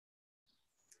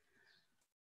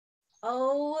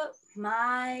Oh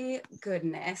my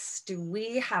goodness, do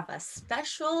we have a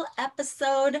special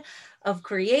episode of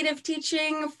creative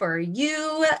teaching for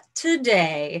you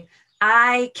today?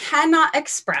 I cannot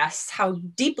express how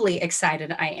deeply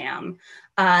excited I am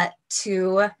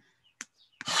to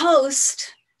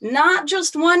host not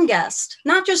just one guest,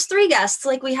 not just three guests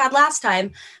like we had last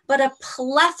time, but a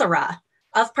plethora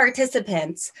of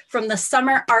participants from the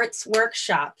Summer Arts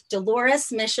Workshop.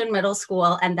 Dolores Mission Middle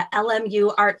School and the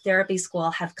LMU Art Therapy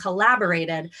School have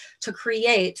collaborated to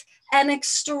create an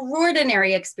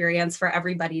extraordinary experience for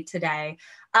everybody today.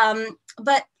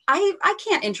 But I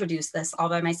can't introduce this all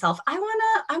by myself. I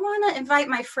wanna invite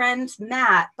my friend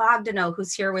Matt Bogdanow,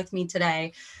 who's here with me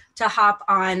today, to hop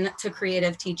on to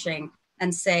creative teaching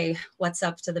and say what's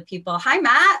up to the people. Hi,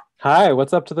 Matt. Hi,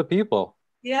 what's up to the people?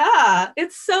 Yeah,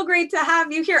 it's so great to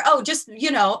have you here. Oh, just,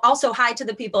 also hi to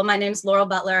the people. My name's Laurel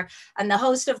Butler. I'm the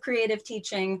host of Creative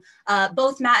Teaching.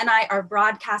 Both Matt and I are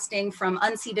broadcasting from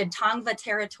unceded Tongva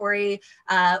territory,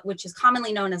 which is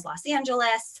commonly known as Los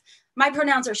Angeles. My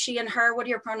pronouns are she and her. What are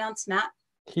your pronouns, Matt?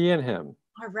 He and him.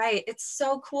 All right. It's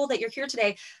so cool that you're here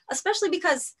today, especially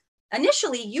because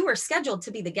initially you were scheduled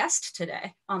to be the guest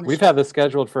today on the show. We've had this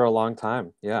scheduled for a long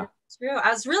time. Yeah. True.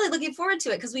 I was really looking forward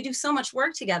to it because we do so much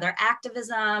work together,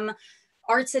 activism,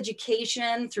 arts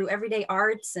education through everyday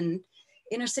arts and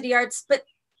inner city arts. But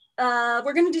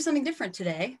we're going to do something different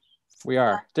today. We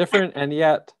are different and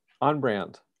yet on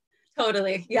brand.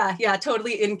 Totally. Yeah,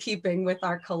 totally in keeping with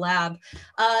our collab.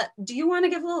 Do you want to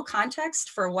give a little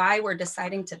context for why we're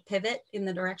deciding to pivot in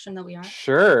the direction that we are?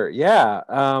 Sure.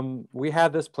 Yeah. We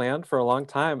had this planned for a long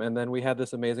time, and then we had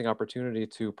this amazing opportunity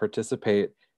to participate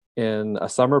in a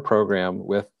summer program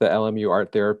with the LMU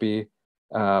Art Therapy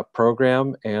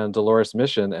program and Dolores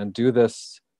Mission and do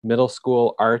this middle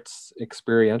school arts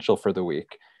experiential for the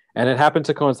week. And it happened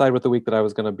to coincide with the week that I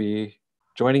was going to be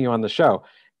joining you on the show.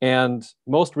 And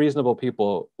most reasonable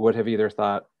people would have either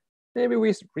thought, maybe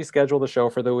we reschedule the show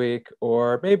for the week,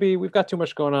 or maybe we've got too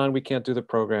much going on, we can't do the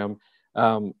program.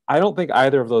 I don't think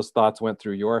either of those thoughts went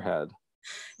through your head.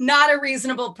 Not a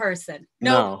reasonable person.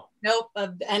 Nope.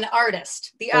 An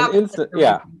artist. The opposite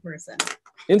person.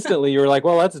 Instantly, you were like,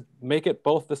 well, let's make it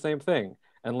both the same thing.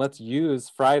 And let's use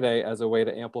Friday as a way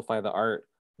to amplify the art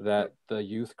that the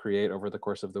youth create over the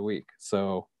course of the week.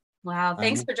 So, wow.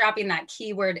 Thanks for dropping that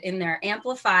keyword in there.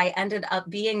 Amplify ended up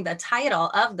being the title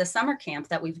of the summer camp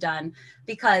that we've done,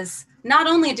 because not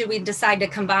only did we decide to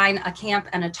combine a camp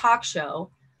and a talk show,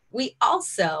 we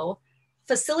also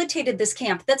facilitated this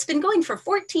camp that's been going for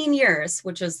 14 years,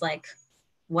 which is like,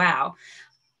 wow.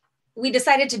 We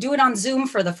decided to do it on Zoom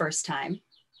for the first time.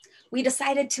 We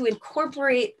decided to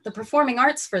incorporate the performing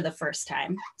arts for the first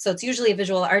time. So it's usually a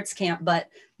visual arts camp, but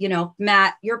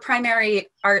Matt, your primary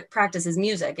art practice is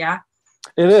music, yeah?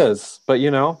 It is, but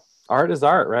art is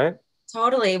art, right?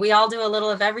 Totally. We all do a little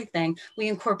of everything. We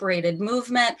incorporated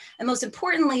movement, and most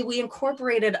importantly, we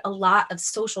incorporated a lot of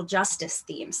social justice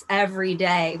themes. Every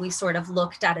day, we sort of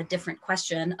looked at a different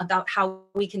question about how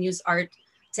we can use art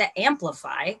to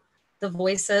amplify the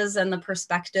voices and the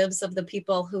perspectives of the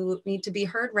people who need to be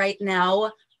heard right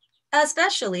now,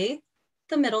 especially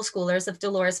the middle schoolers of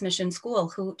Dolores Mission School,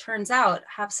 who turns out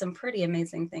have some pretty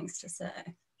amazing things to say.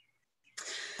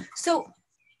 So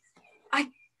I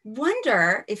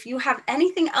wonder if you have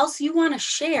anything else you want to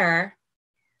share,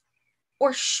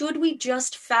 or should we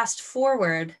just fast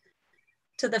forward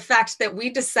to the fact that we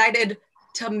decided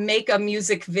to make a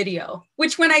music video,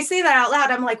 which when I say that out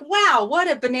loud, I'm like, wow, what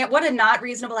a not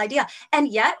reasonable idea. And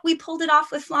yet we pulled it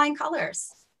off with flying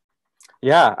colors.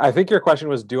 Yeah, I think your question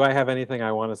was, do I have anything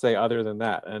I want to say other than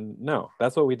that? And no,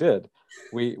 that's what we did.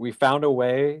 We found a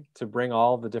way to bring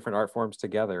all the different art forms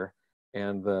together.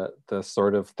 And the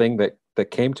sort of thing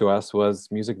that came to us was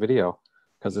music video,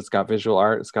 because it's got visual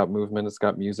art, it's got movement, it's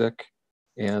got music.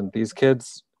 And these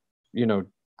kids,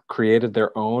 created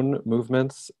their own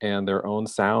movements and their own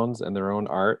sounds and their own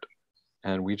art.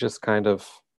 And we just kind of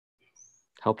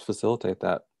helped facilitate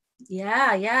that.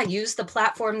 Yeah. Use the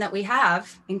platform that we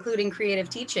have, including creative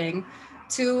teaching,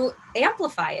 to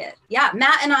amplify it. Yeah,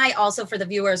 Matt and I also, for the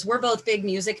viewers, we're both big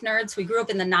music nerds. We grew up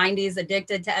in the 90s,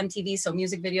 addicted to MTV, so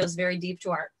music videos very deep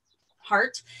to our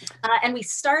heart. And we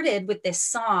started with this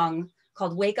song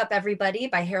called Wake Up Everybody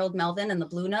by Harold Melvin and the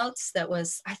Blue Notes that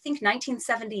was, I think,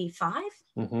 1975.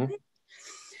 Mm-hmm.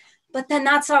 But then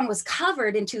that song was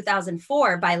covered in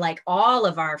 2004 by like all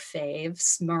of our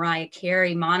faves, Mariah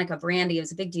Carey, Monica, Brandy. It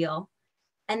was a big deal.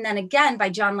 And then again by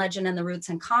John Legend and the Roots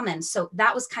and Commons. So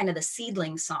that was kind of the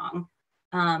seedling song.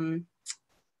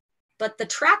 But the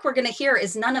track we're going to hear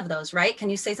is none of those, right? Can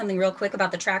you say something real quick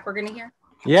about the track we're going to hear?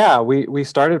 Yeah, we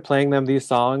started playing them these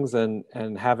songs and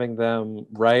having them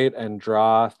write and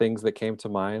draw things that came to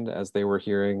mind as they were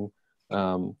hearing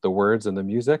the words and the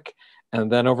music.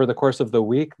 And then over the course of the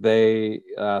week, they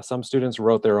some students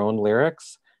wrote their own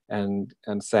lyrics and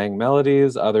sang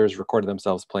melodies. Others recorded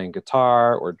themselves playing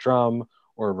guitar or drum,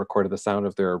 or recorded the sound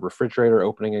of their refrigerator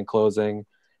opening and closing.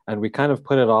 And we kind of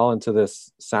put it all into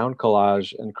this sound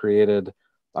collage and created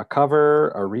a cover,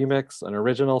 a remix, an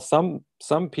original,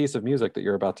 some piece of music that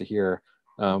you're about to hear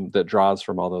that draws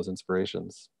from all those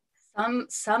inspirations.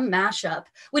 Some mashup,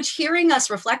 which, hearing us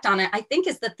reflect on it, I think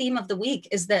is the theme of the week,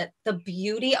 is that the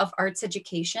beauty of arts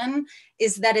education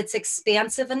is that it's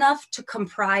expansive enough to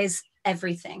comprise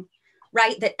everything,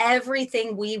 right? That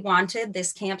everything we wanted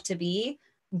this camp to be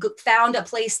found a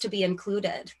place to be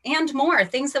included, and more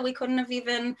things that we couldn't have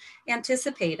even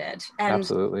anticipated. And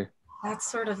absolutely,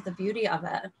 that's sort of the beauty of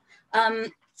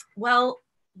it. Well,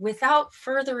 without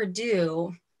further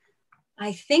ado,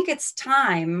 I think it's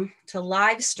time to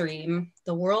live stream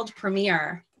the world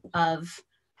premiere of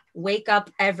Wake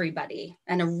Up Everybody,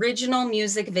 an original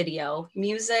music video,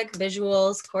 music,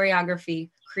 visuals, choreography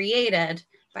created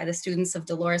by the students of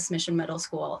Dolores Mission Middle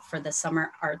School for the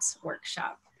Summer Arts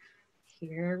Workshop.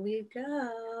 Here we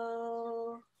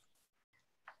go.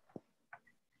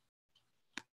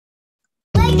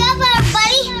 Wake up,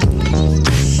 everybody!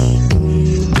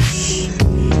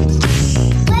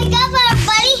 Wake up,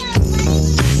 everybody!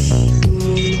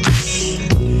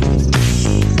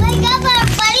 Wake up,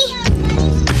 everybody!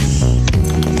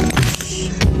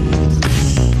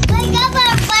 Wake up,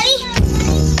 everybody!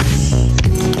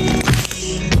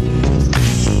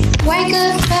 Wake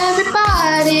up,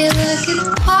 everybody! Look at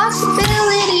the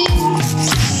possibilities.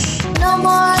 No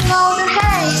more golden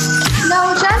hate,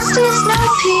 no justice, no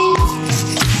peace.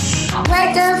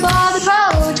 Wake up all the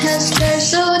protesters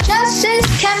so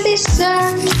justice can be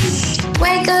served.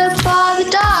 Wake up all the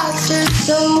doctors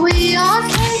so we all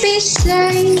can be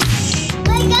saved.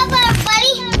 Wake up,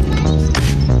 everybody!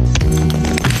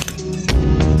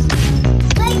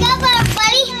 Wake up,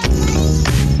 everybody!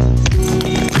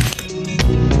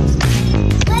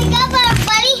 Wake up,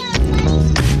 everybody!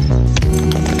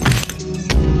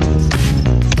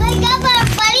 Wake up,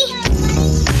 everybody!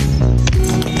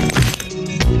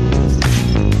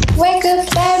 Wake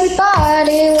up,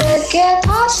 everybody, look at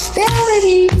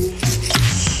possibilities.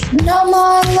 No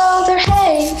more love or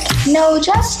hate, no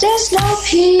justice, no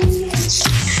peace.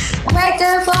 Wake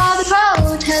up all the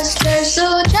protesters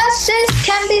so justice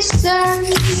can be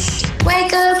served.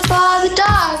 Wake up all the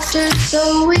doctors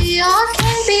so we all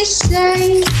can be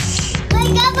saved.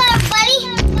 Wake up, everybody!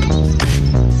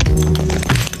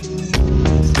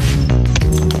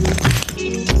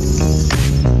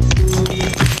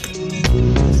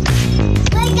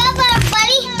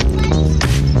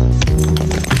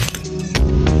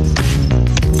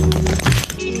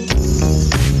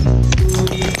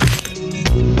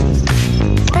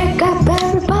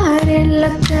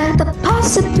 Look at the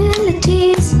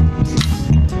possibilities.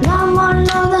 No more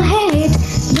love or hate,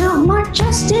 no more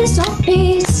justice or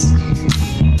peace.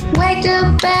 Wake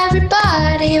up,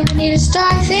 everybody, we need to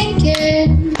start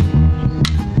thinking.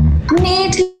 We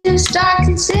need to start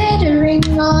considering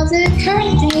all the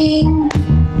current things.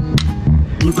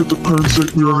 Look at the parents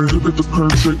that we are, look at the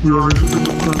parents that we are, look at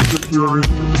the parents that we are,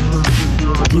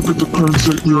 look at the parents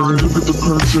that we are, look at the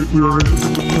parents that we are, look at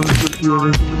the parents that we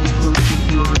are.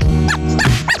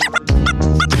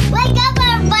 Wake up,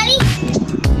 everybody!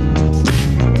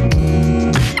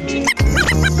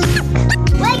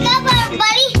 Wake up,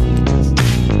 everybody!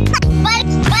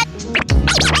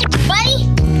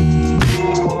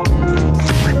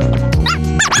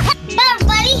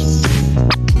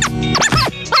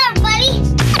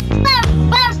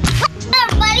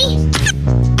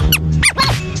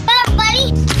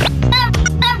 Buddy!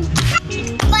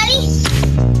 Everybody!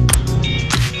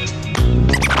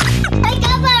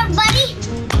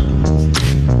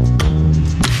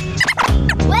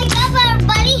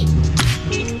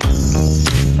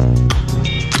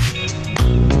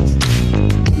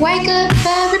 Wake up,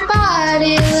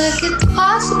 everybody, look at the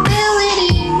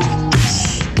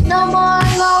possibilities. No more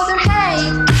love or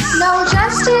hate, no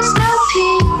justice, no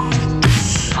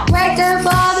peace. Wake up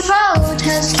all the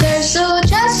protesters so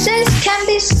justice can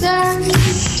be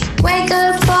served. Wake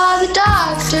up all the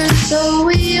doctors so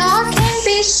we all can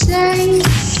be saved.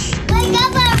 Wake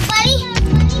up, everybody!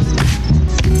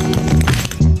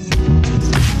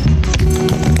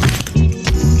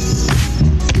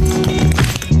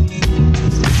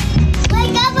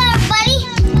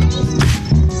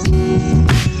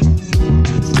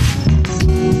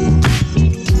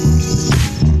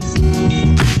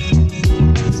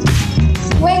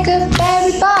 Wake up,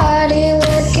 everybody!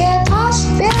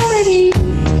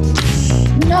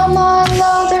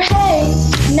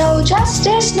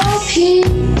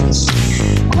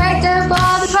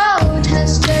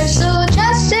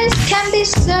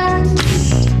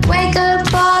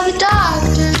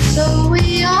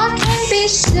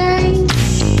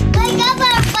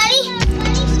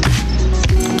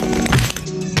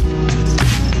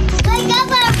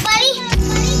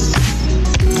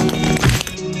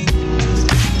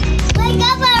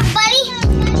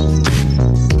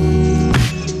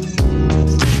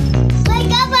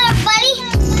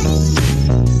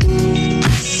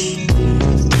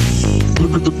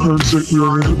 perfect we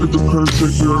are in. Look at the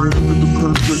perfect we are in. Look at the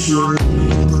perfect we are in.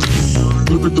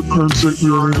 Look at the perfect we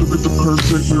are in. Look at the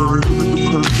perfect we are in. Look at the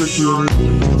perfect we are in.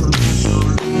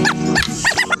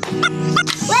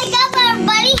 Wake up,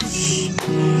 everybody!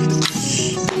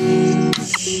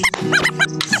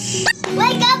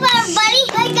 Wake up, everybody!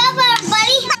 Wake up,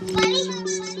 everybody!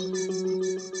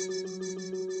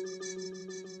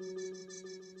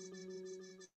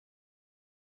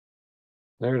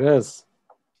 There it is.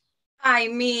 I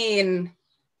mean,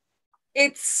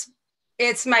 it's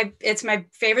my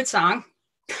favorite song.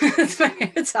 It's my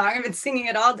favorite song. I've been singing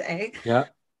it all day. Yeah.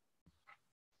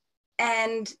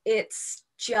 And it's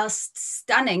just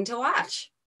stunning to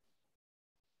watch.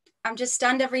 I'm just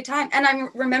stunned every time. And I'm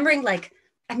remembering, like,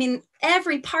 I mean,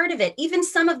 every part of it, even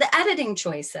some of the editing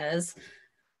choices.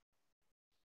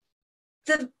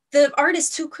 The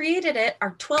artists who created it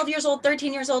are 12 years old,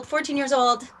 13 years old, 14 years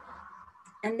old.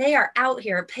 And they are out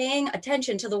here paying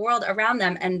attention to the world around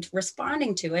them and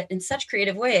responding to it in such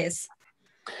creative ways.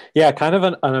 Yeah, kind of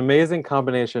an amazing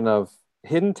combination of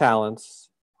hidden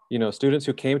talents, you know, students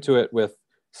who came to it with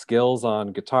skills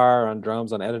on guitar, on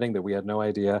drums, on editing that we had no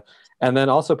idea. And then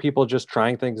also people just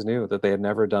trying things new that they had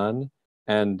never done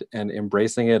and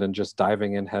embracing it and just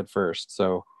diving in head first.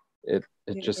 So it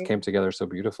just came together so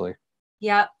beautifulit's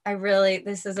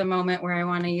this is a moment where I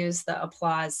want to use the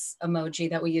applause emoji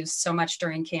that we use so much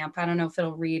during camp. I don't know if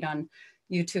it'll read on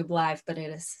YouTube Live, but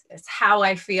it's how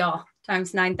I feel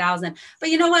times 9,000.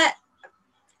 But you know what,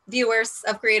 viewers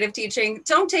of Creative Teaching,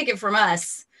 don't take it from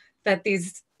us that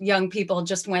these young people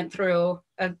just went through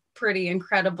a pretty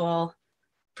incredible,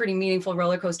 pretty meaningful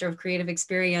roller coaster of creative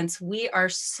experience. We are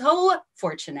so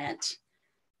fortunate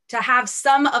to have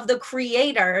some of the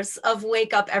creators of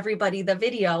Wake Up Everybody, the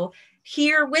video,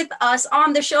 here with us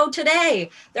on the show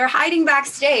today. They're hiding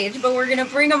backstage, but we're going to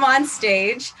bring them on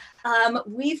stage.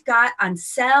 We've got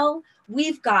Ansel,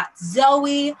 we've got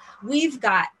Zoe, we've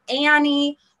got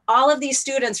Annie. All of these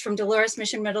students from Dolores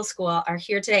Mission Middle School are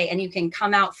here today, and you can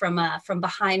come out from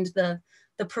behind the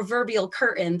proverbial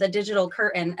curtain, the digital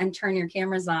curtain, and turn your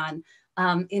cameras on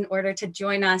in order to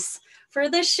join us for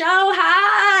the show.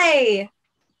 Hi,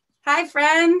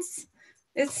 friends.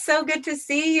 It's so good to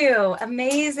see you.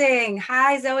 Amazing.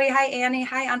 Hi, Zoe. Hi, Annie.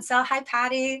 Hi, Ansel. Hi,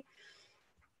 Patty.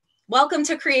 Welcome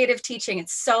to Creative Teaching.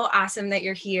 It's so awesome that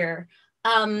you're here.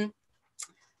 You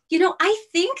know, I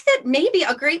think that maybe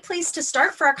a great place to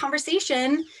start for our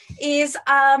conversation is,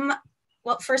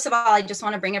 well, first of all, I just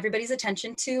want to bring everybody's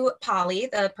attention to Polly,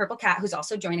 the purple cat, who's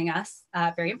also joining us.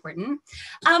 Very important.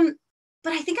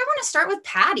 But I think I want to start with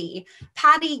Patty.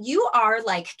 Patty, you are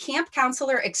like camp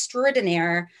counselor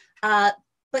extraordinaire,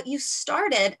 but you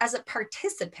started as a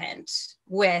participant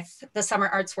with the Summer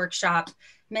Arts Workshop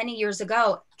many years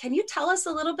ago. Can you tell us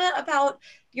a little bit about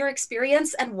your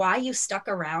experience and why you stuck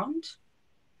around?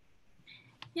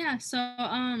 Yeah, so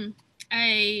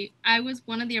I was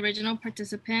one of the original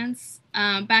participants.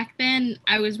 Back then,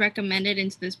 I was recommended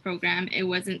into this program. It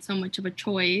wasn't so much of a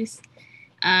choice.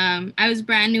 I was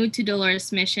brand new to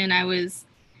Dolores Mission. I was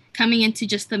coming into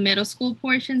just the middle school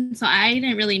portion, so I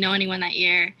didn't really know anyone that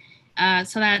year.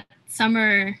 So that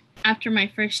summer after my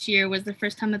first year was the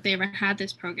first time that they ever had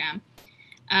this program.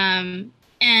 And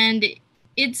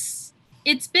it's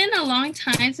been a long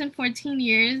time, since 14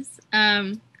 years.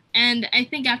 And I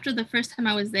think after the first time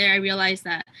I was there, I realized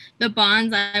that the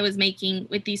bonds I was making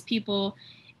with these people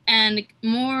and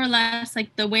more or less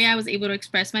like the way I was able to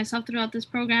express myself throughout this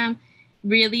program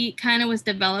really kind of was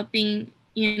developing,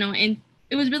 you know, and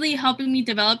it was really helping me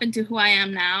develop into who I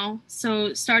am now.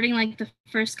 So starting like the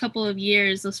first couple of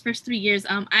years, those first 3 years,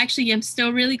 I actually am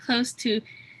still really close to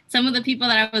some of the people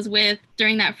that I was with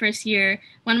during that first year.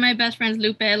 One of my best friends,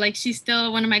 Lupe, like she's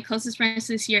still one of my closest friends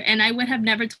this year. And I would have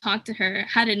never talked to her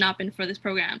had it not been for this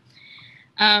program.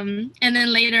 And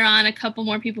then later on, a couple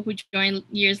more people who joined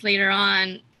years later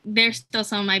on, they're still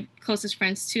some of my closest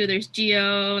friends too. There's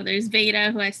Gio, there's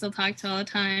Veda, who I still talk to all the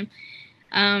time.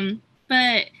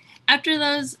 But after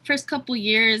those first couple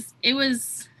years,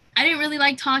 I didn't really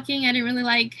like talking. I didn't really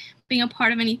like being a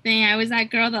part of anything. I was that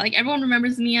girl that like everyone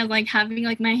remembers me as like having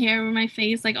like my hair over my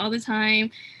face like all the time.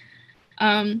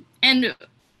 And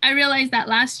I realized that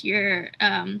last year,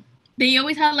 they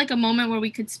always had like a moment where we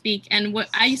could speak. And what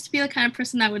I used to be the kind of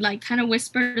person that would like kind of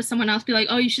whisper to someone else, be like,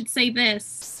 oh, you should say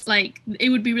this. Like, it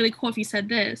would be really cool if you said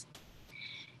this.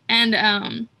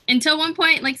 And until one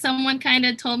point, like someone kind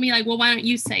of told me like, well, why don't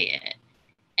you say it?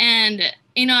 And,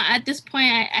 you know, at this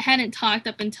point, I hadn't talked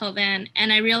up until then.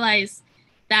 And I realized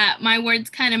that my words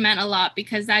kind of meant a lot,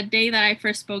 because that day that I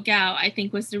first spoke out, I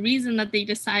think was the reason that they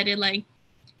decided like,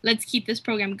 let's keep this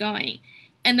program going.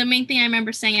 And the main thing I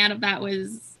remember saying out of that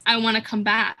was, I want to come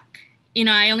back. You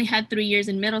know, I only had 3 years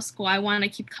in middle school. I want to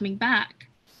keep coming back.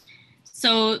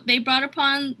 So they brought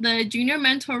upon the junior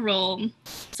mentor role.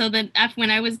 So that when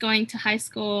I was going to high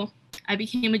school, I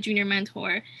became a junior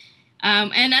mentor.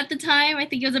 And at the time, I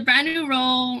think it was a brand new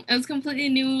role. It was completely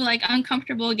new, like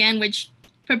uncomfortable again, which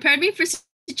prepared me for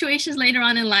situations later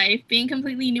on in life, being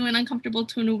completely new and uncomfortable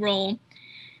to a new role,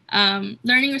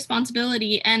 learning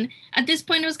responsibility. And at this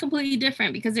point, it was completely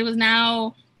different because it was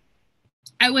now,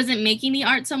 I wasn't making the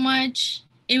art so much.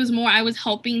 It was more, I was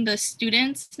helping the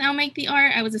students now make the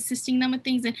art. I was assisting them with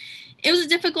things. And it was a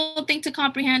difficult thing to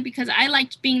comprehend because I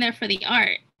liked being there for the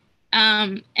art.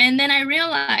 And then I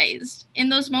realized in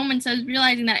those moments, I was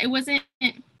realizing that I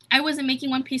wasn't making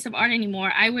one piece of art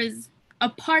anymore. I was a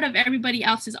part of everybody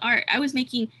else's art. I was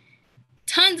making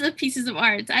tons of pieces of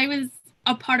art. I was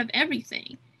a part of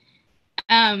everything.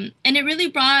 And it really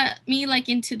brought me like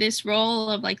into this role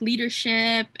of like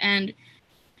leadership and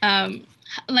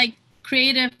like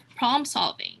creative problem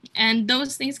solving. And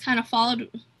those things kind of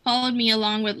followed me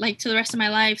along with like to the rest of my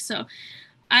life. So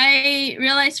I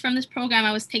realized from this program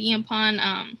I was taking upon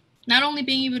not only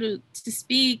being able to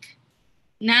speak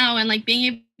now and like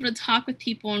being able to talk with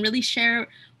people and really share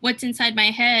what's inside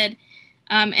my head.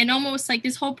 And almost like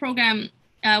this whole program,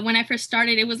 when I first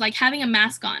started, it was like having a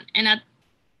mask on. And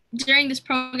during this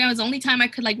program was the only time I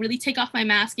could like really take off my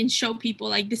mask and show people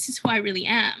like, this is who I really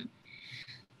am.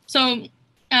 So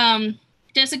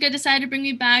Jessica decided to bring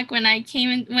me back when I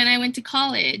went to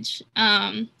college.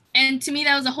 And to me,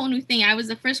 that was a whole new thing. I was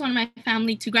the first one in my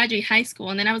family to graduate high school.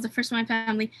 And then I was the first one in my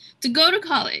family to go to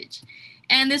college.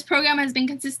 And this program has been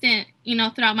consistent, you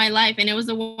know, throughout my life. And it was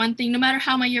the one thing, no matter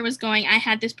how my year was going, I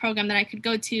had this program that I could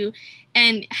go to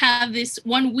and have this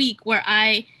 1 week where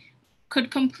I could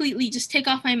completely just take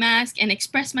off my mask and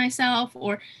express myself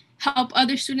or help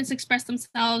other students express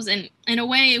themselves. And in a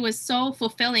way, it was so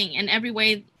fulfilling in every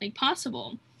way like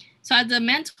possible. So as a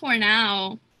mentor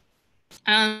now,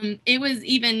 it was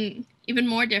even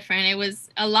more different. It was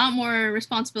a lot more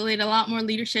responsibility, a lot more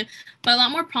leadership, but a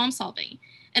lot more problem solving.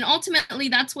 And ultimately,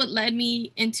 that's what led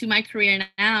me into my career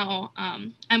now.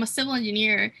 I'm a civil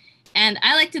engineer, and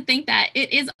I like to think that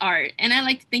it is art, and I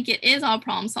like to think it is all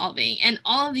problem solving, and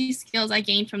all of these skills I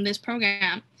gained from this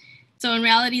program. So in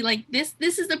reality, like this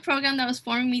is the program that was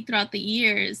forming me throughout the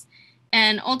years.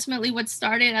 And ultimately, what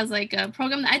started as like a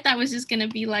program that I thought was just going to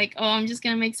be like, oh, I'm just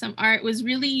going to make some art, was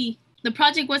really, the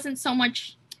project wasn't so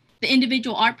much the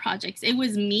individual art projects. It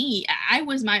was me. I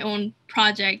was my own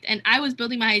project, and I was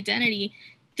building my identity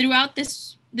throughout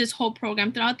this whole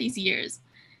program, throughout these years.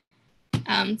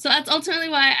 So that's ultimately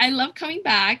why I love coming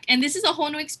back. And this is a whole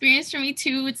new experience for me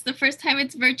too. It's the first time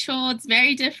it's virtual. It's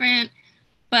very different,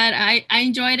 but I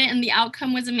enjoyed it, and the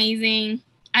outcome was amazing.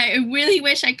 I really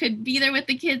wish I could be there with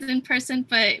the kids in person,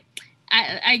 but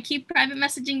I keep private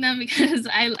messaging them because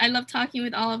I love talking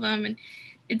with all of them, and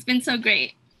it's been so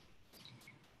great.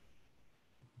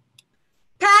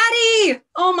 Patty,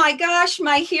 oh my gosh,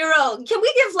 my hero. Can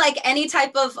we give like any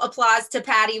type of applause to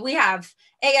Patty? We have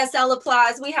ASL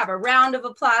applause, we have a round of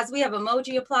applause, we have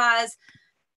emoji applause.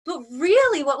 But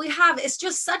really what we have is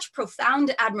just such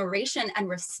profound admiration and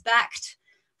respect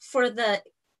for the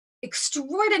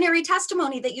extraordinary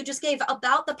testimony that you just gave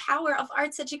about the power of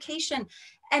arts education.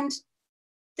 And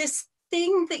this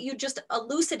thing that you just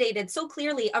elucidated so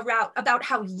clearly about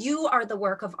how you are the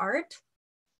work of art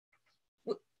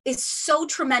is so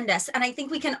tremendous. And I think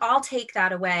we can all take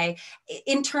that away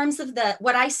in terms of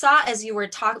what I saw as you were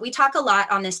talking. We talk a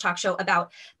lot on this talk show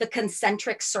about the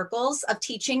concentric circles of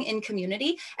teaching in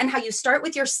community and how you start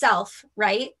with yourself,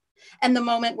 right? And the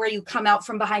moment where you come out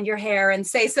from behind your hair and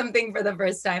say something for the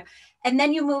first time. And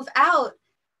then you move out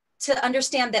to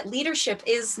understand that leadership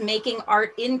is making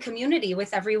art in community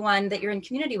with everyone that you're in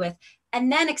community with.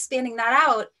 And then expanding that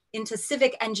out into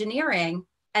civic engineering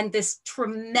and this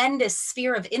tremendous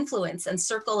sphere of influence and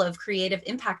circle of creative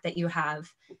impact that you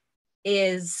have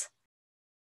is,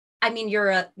 I mean,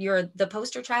 you're the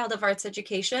poster child of arts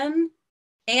education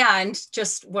and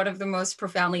just one of the most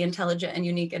profoundly intelligent and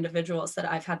unique individuals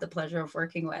that I've had the pleasure of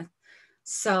working with.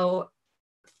 So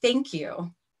thank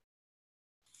you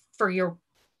for your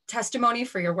testimony,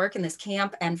 for your work in this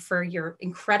camp, and for your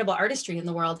incredible artistry in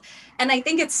the world. And I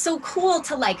think it's so cool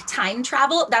to like time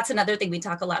travel. That's another thing we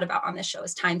talk a lot about on this show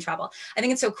is time travel. I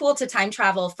think it's so cool to time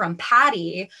travel from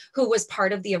Patty, who was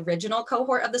part of the original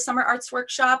cohort of the Summer Arts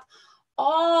Workshop,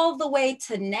 all the way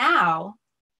to now.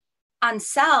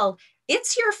 Ansel,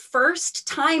 it's your first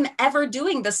time ever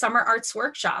doing the Summer Arts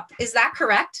Workshop. Is that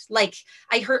correct? Like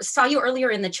I saw you earlier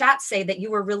in the chat say that you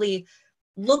were really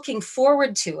looking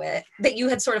forward to it, that you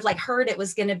had sort of like heard it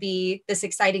was going to be this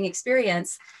exciting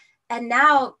experience. And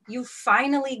now you've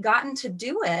finally gotten to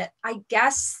do it. I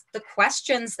guess the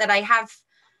questions that I have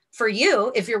for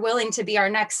you, if you're willing to be our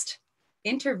next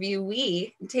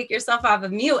interviewee, take yourself off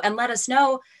of mute and let us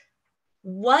know,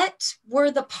 what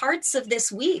were the parts of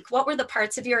this week? What were the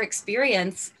parts of your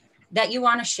experience that you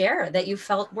want to share, that you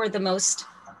felt were the most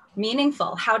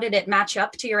meaningful? How did it match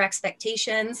up to your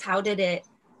expectations? How did it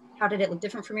look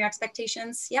different from your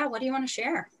expectations? Yeah, what do you want to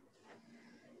share?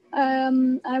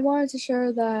 I wanted to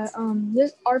share that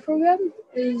this art program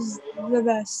is the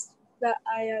best that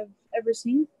I have ever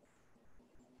seen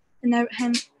and I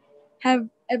have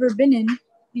ever been in,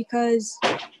 because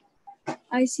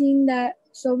I seen that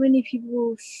so many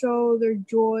people show their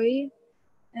joy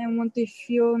and what they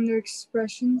feel in their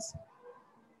expressions.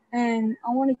 And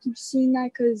I want to keep seeing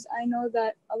that because I know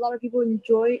that a lot of people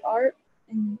enjoy art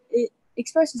and it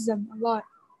expresses them a lot.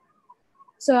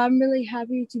 So I'm really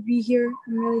happy to be here.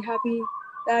 I'm really happy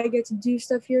that I get to do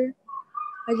stuff here.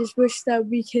 I just wish that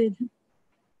we could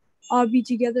all be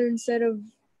together instead of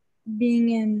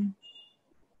being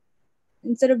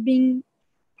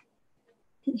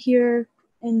here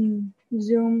in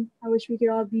Zoom. I wish we could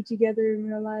all be together in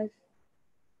real life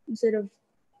instead of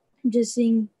just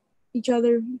seeing each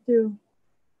other through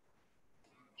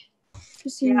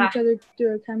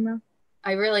a camera.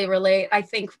 I really relate. I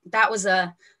think that was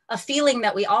a feeling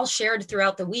that we all shared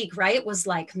throughout the week, right? Was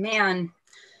like, man,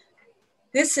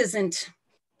 this isn't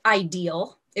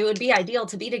ideal. It would be ideal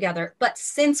to be together. But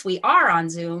since we are on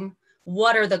Zoom,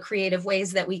 what are the creative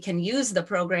ways that we can use the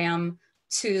program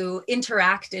to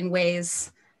interact in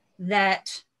ways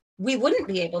that we wouldn't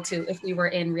be able to if we were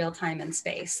in real time and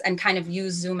space, and kind of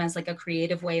use Zoom as like a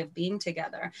creative way of being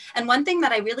together. And one thing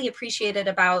that I really appreciated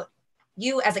about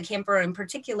you as a camper in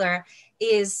particular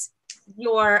is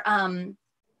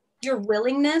your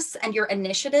willingness and your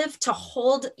initiative to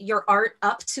hold your art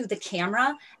up to the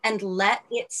camera and let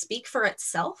it speak for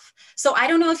itself. So I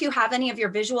don't know if you have any of your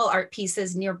visual art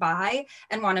pieces nearby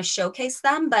and want to showcase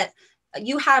them, but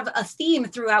you have a theme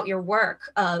throughout your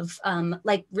work of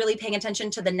like really paying attention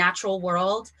to the natural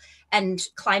world and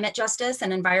climate justice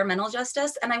and environmental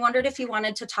justice. And I wondered if you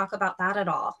wanted to talk about that at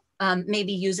all,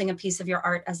 maybe using a piece of your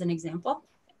art as an example.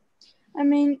 I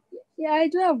mean, yeah, I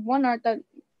do have one art that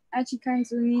actually kind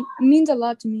of means a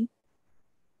lot to me.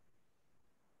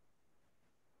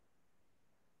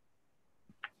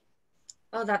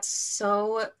 Oh, that's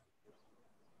so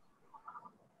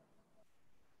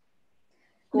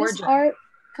gorgeous. This art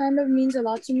kind of means a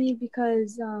lot to me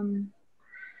because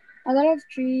a lot of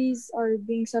trees are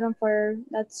being set on fire.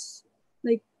 That's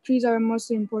like, trees are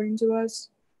mostly important to us.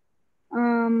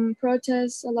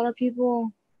 Protests, a lot of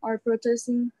people are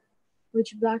protesting,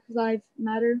 which Black Lives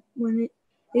Matter, when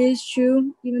it is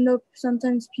true, even though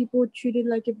sometimes people treat it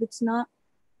like if it's not.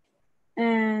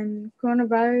 And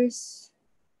coronavirus,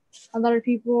 a lot of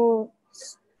people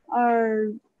are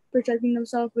protecting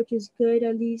themselves, which is good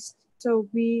at least. So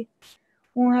we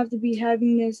won't have to be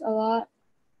having this a lot.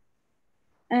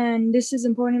 And this is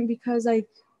important because like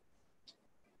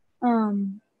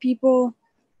people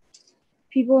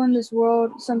in this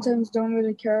world sometimes don't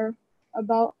really care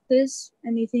about this,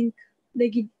 and they think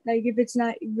like if it's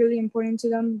not really important to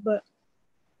them, but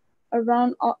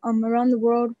around the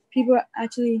world, people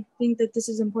actually think that this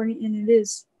is important, and it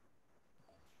is.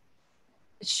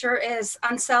 It sure is.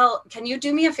 Ansel, can you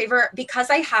do me a favor? Because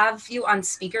I have you on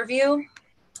speaker view,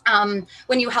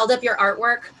 when you held up your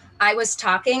artwork, I was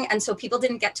talking, and so people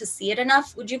didn't get to see it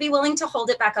enough. Would you be willing to hold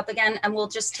it back up again, and we'll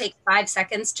just take 5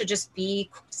 seconds to just be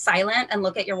silent and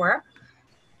look at your work?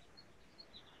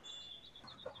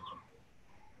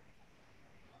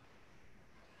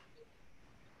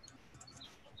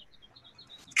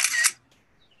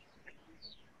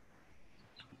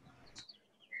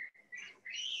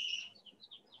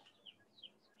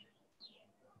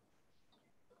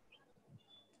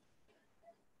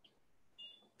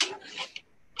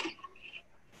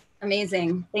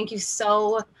 Amazing. Thank you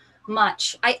so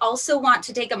much. I also want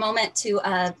to take a moment to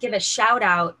give a shout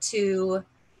out to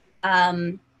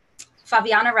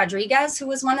Fabiana Rodriguez, who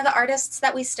was one of the artists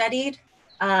that we studied,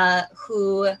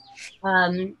 who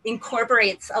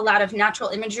incorporates a lot of natural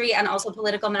imagery and also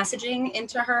political messaging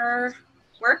into her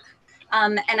work.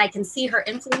 And I can see her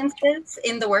influences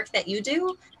in the work that you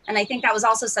do. And I think that was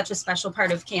also such a special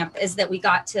part of camp, is that we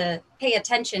got to pay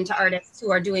attention to artists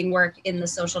who are doing work in the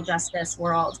social justice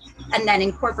world and then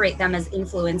incorporate them as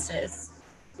influences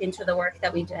into the work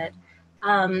that we did.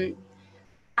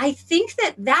 I think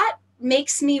that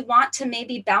makes me want to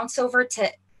maybe bounce over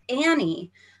to Annie,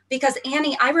 because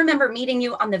Annie, I remember meeting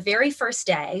you on the very first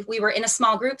day. We were in a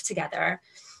small group together,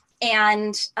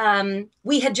 And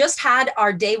we had just had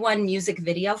our day one music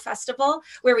video festival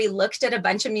where we looked at a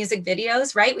bunch of music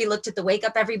videos, right? We looked at the Wake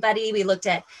Up Everybody. We looked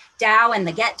at Dow and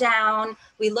the Get Down.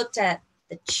 We looked at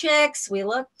the Chicks. We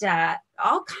looked at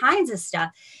all kinds of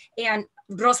stuff. And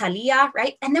Rosalia,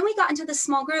 right? And then we got into this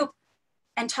small group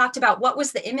and talked about what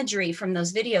was the imagery from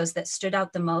those videos that stood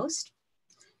out the most.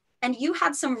 And you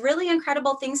had some really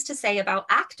incredible things to say about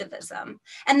activism.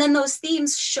 And then those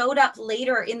themes showed up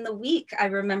later in the week. I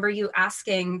remember you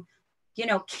asking, you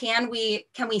know, can we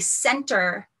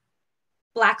center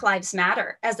Black Lives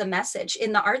Matter as a message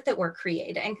in the art that we're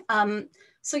creating?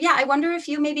 So yeah, I wonder if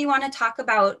you maybe want to talk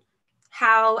about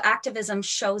how activism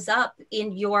shows up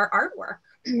in your artwork.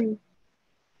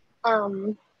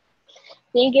 I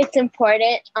think it's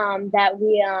important that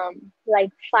we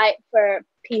like fight for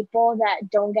people that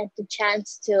don't get the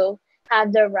chance to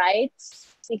have their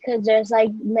rights, because there's like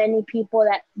many people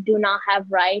that do not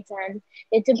have rights, and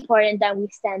it's important that we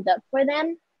stand up for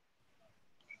them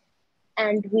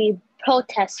and we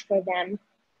protest for them.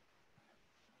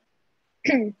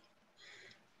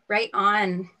 Right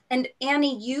on. And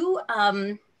Annie, you,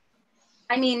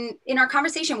 I mean, in our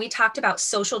conversation, we talked about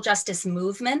social justice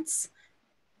movements,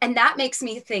 and that makes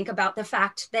me think about the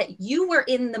fact that you were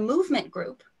in the movement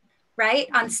group, right?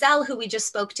 Ansel, who we just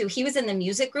spoke to, he was in the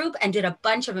music group and did a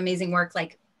bunch of amazing work,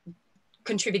 like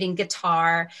contributing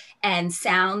guitar and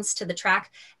sounds to the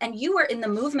track. And you were in the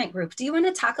movement group. Do you want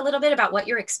to talk a little bit about what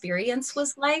your experience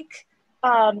was like?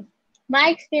 My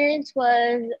experience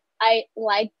was, I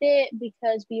liked it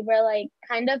because we were like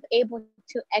kind of able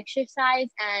to exercise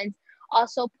and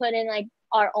also put in like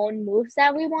our own moves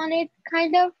that we wanted,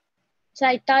 kind of. So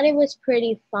I thought it was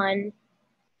pretty fun.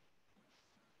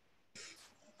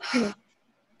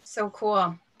 So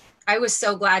cool. I was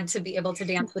so glad to be able to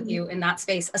dance with you in that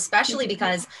space, especially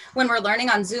because when we're learning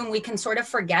on Zoom, we can sort of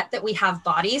forget that we have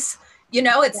bodies. You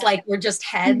know, it's like we're just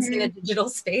heads in a digital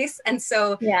space. And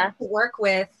so to work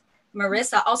with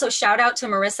Marissa, also shout out to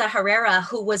Marissa Herrera,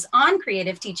 who was on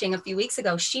Creative Teaching a few weeks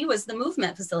ago. She was the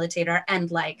movement facilitator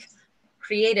and like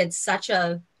created such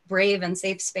a brave and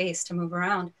safe space to move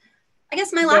around. I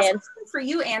guess my last question for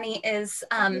you, Annie, is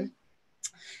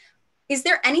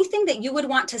there anything that you would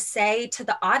want to say to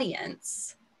the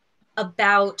audience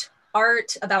about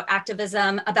art, about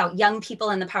activism, about young people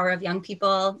and the power of young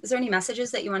people? Is there any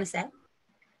messages that you want to say?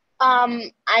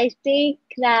 I think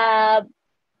that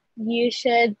you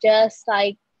should just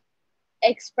like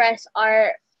express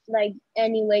art like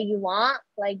any way you want,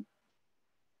 like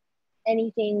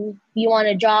anything you want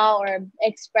to draw or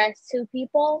express to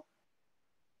people.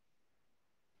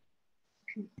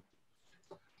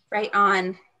 Right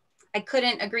on. I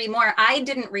couldn't agree more. I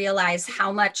didn't realize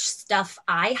how much stuff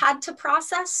I had to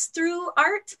process through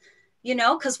art, you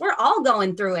know, because we're all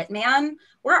going through it, man.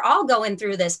 We're all going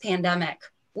through this pandemic.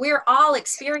 We're all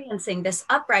experiencing this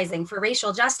uprising for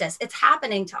racial justice. It's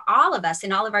happening to all of us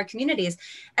in all of our communities.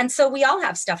 And so we all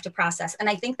have stuff to process. And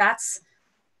I think that's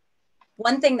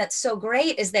one thing that's so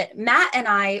great is that Matt and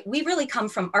I, we really come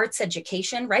from arts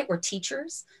education, right? We're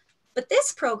teachers. But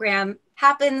this program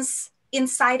happens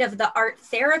inside of the art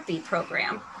therapy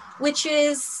program, which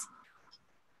is,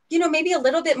 you know, maybe a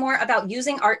little bit more about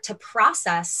using art to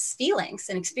process feelings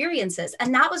and experiences.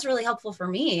 And that was really helpful for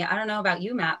me. I don't know about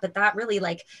you, Matt, but that really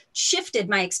like shifted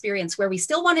my experience where we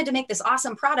still wanted to make this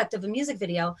awesome product of a music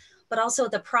video, but also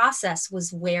the process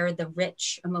was where the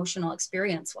rich emotional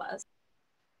experience was.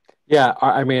 Yeah,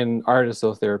 I mean, art is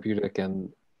so therapeutic, and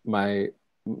my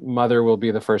mother will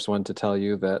be the first one to tell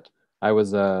you that I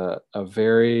was I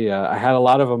had a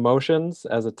lot of emotions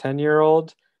as a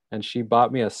 10-year-old, and she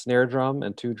bought me a snare drum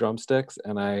and 2 drumsticks,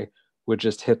 and I would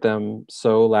just hit them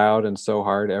so loud and so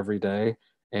hard every day,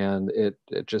 and it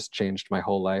just changed my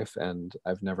whole life, and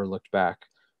I've never looked back.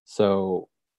 So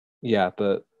yeah,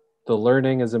 the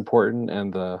learning is important,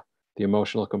 and the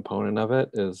emotional component of it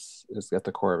is at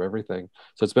the core of everything.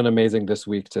 So it's been amazing this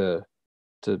week to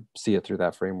see it through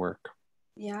that framework.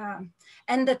 Yeah.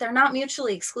 And that they're not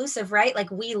mutually exclusive, right? Like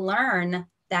we learn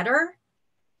better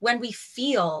when we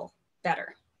feel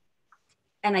better.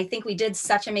 And I think we did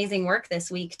such amazing work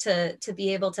this week to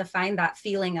be able to find that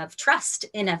feeling of trust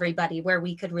in everybody where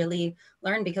we could really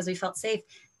learn because we felt safe.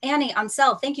 Annie,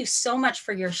 Ansel, thank you so much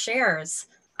for your shares.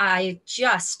 I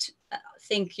just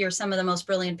think you're some of the most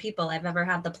brilliant people I've ever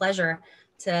had the pleasure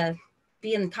to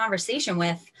be in conversation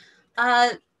with.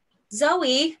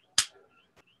 Zoe,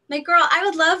 my girl, I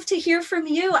would love to hear from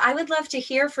you. I would love to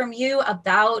hear from you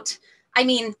about, I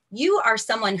mean, you are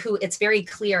someone who it's very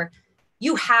clear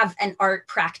you have an art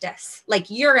practice. Like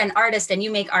you're an artist and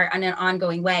you make art in an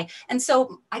ongoing way. And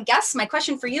so I guess my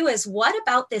question for you is, what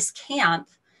about this camp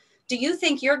do you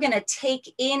think you're going to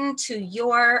take into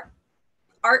your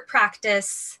art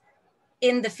practice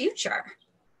in the future?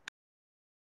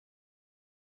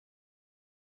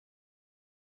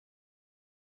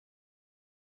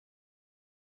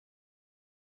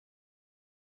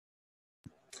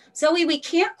 Zoe, we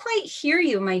can't quite hear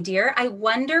you, my dear. I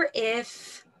wonder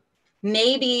if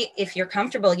maybe if you're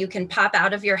comfortable, you can pop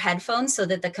out of your headphones so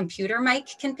that the computer mic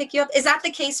can pick you up. Is that the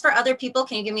case for other people?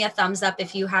 Can you give me a thumbs up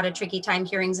if you had a tricky time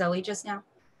hearing Zoe just now?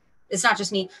 It's not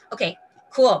just me. Okay,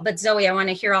 cool. But Zoe, I want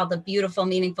to hear all the beautiful,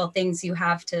 meaningful things you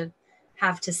have to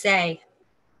say.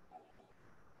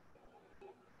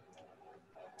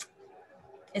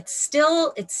 It's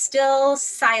still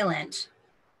silent,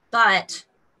 but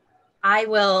I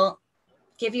will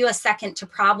give you a second to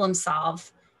problem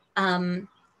solve.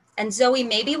 And Zoe,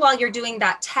 maybe while you're doing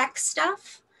that tech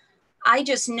stuff, I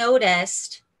just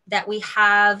noticed that we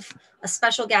have a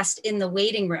special guest in the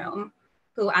waiting room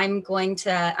who I'm going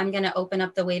to open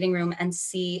up the waiting room and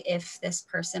see if this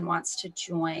person wants to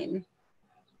join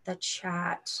the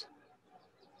chat.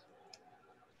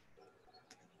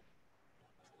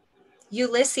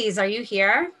 Ulises, are you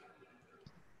here?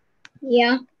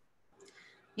 Yeah.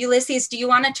 Ulises, do you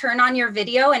want to turn on your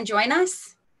video and join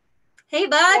us? Hey,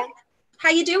 bud. Yeah. How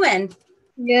you doing?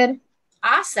 Good.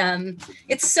 Awesome.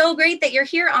 It's so great that you're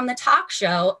here on the talk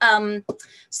show.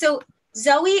 So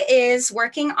Zoe is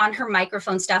working on her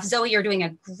microphone stuff. Zoe, you're doing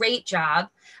a great job.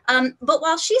 But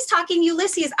while she's talking,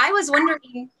 Ulises, I was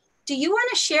wondering, do you want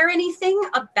to share anything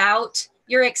about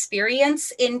your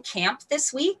experience in camp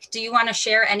this week? Do you want to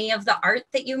share any of the art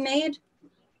that you made?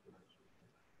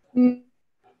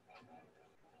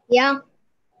 Yeah.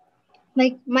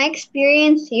 Like my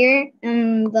experience here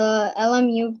in the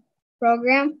LMU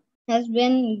program has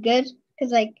been good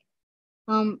because I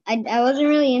wasn't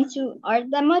really into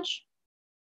art that much,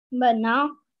 but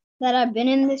now that I've been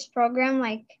in this program,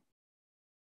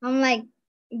 I'm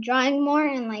drawing more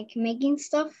and making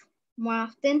stuff more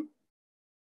often.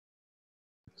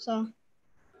 So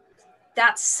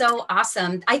that's so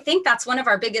awesome. I think that's one of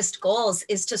our biggest goals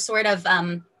is to sort of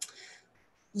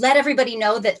let everybody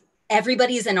know that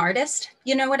everybody's an artist.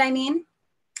 You know what I mean?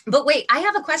 But wait, I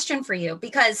have a question for you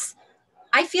because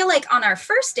I feel like on our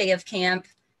first day of camp,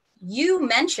 you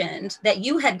mentioned that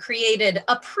you had created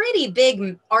a pretty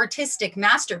big artistic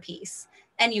masterpiece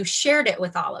and you shared it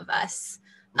with all of us.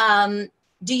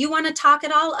 Do you want to talk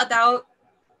at all about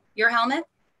your helmet?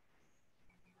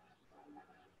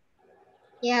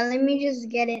 Yeah, let me just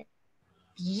get it.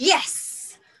 Yes.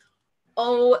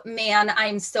 Oh man,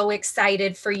 I'm so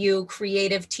excited for you,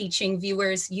 creative teaching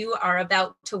viewers. You are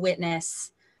about to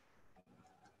witness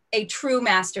a true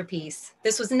masterpiece.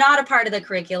 This was not a part of the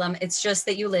curriculum. It's just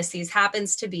that Ulises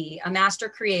happens to be a master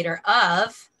creator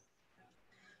of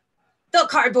the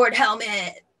cardboard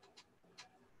helmet.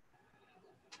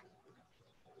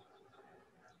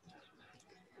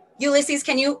 Ulises,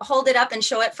 can you hold it up and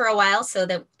show it for a while so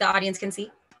that the audience can see?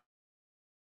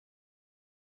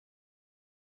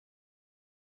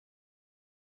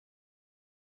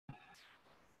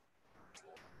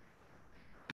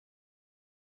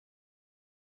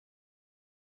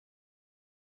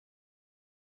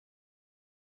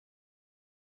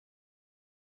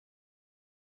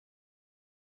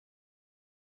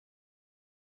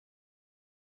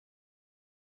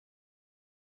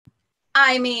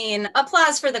 I mean,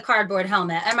 applause for the cardboard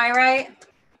helmet. Am I right?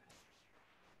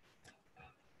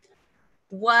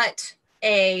 What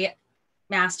a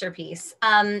masterpiece.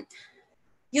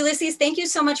 Ulises, thank you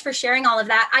so much for sharing all of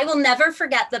that. I will never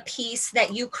forget the piece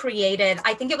that you created.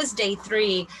 I think it was day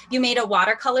 3. You made a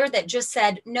watercolor that just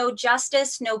said, no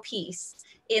justice, no peace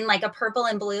in like a purple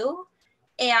and blue.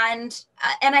 And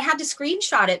I had to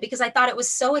screenshot it because I thought it was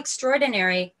so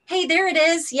extraordinary. Hey, there it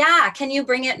is. Yeah. Can you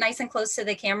bring it nice and close to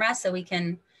the camera so we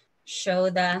can show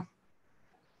the...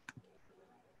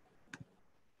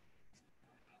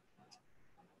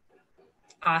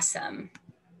 Awesome.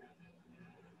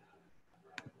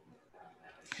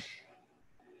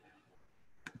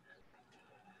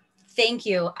 Thank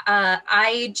you.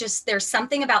 There's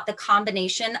something about the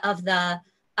combination of the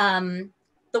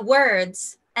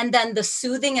words and then the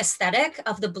soothing aesthetic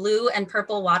of the blue and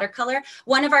purple watercolor.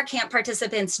 One of our camp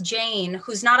participants, Jane,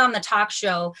 who's not on the talk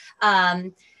show,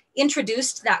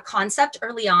 introduced that concept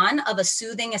early on of a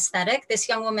soothing aesthetic. This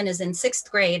young woman is in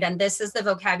 6th grade, and this is the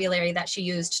vocabulary that she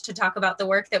used to talk about the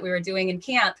work that we were doing in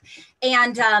camp.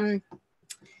 And that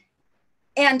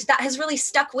has really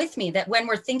stuck with me, that when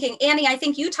we're thinking, Annie, I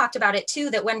think you talked about it too,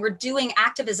 that when we're doing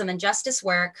activism and justice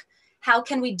work, how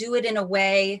can we do it in a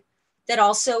way that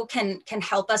also can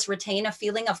help us retain a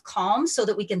feeling of calm so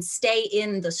that we can stay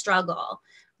in the struggle,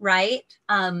 right?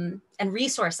 And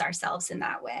resource ourselves in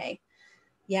that way.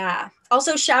 Yeah.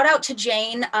 Also, shout out to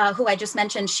Jane, who I just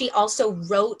mentioned. She also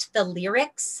wrote the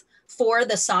lyrics for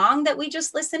the song that we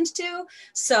just listened to.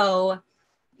 So,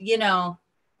 you know,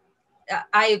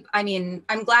 I mean,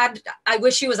 I'm glad, I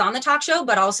wish she was on the talk show,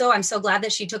 but also I'm so glad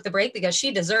that she took the break because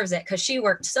she deserves it, because she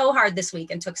worked so hard this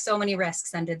week and took so many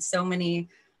risks and did so many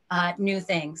new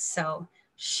things. So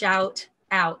shout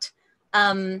out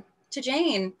to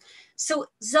Jane. So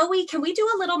Zoe, can we do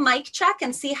a little mic check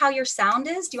and see how your sound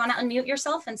is? Do you want to unmute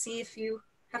yourself and see if you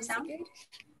have sound? Good?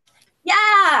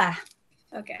 Yeah.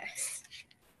 Okay.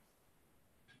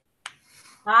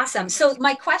 Awesome. So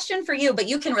my question for you, but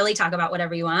you can really talk about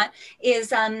whatever you want,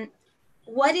 is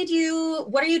what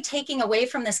are you taking away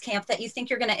from this camp that you think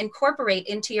you're going to incorporate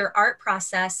into your art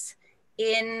process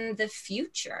in the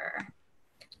future?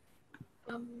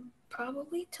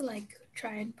 Probably to like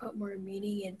try and put more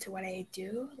meaning into what I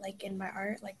do, like in my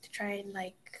art, like to try and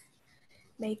like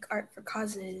make art for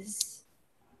causes.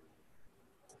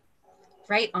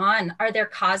 Right on. Are there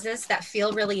causes that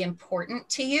feel really important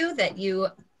to you that you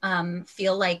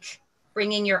feel like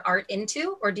bringing your art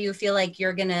into, or do you feel like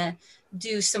you're going to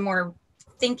do some more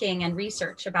thinking and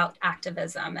research about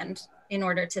activism and in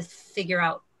order to figure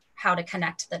out how to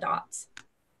connect the dots?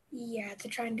 Yeah, to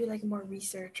try and do like more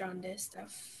research on this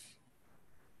stuff.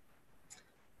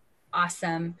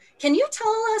 Awesome. Can you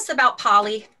tell us about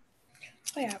Polly?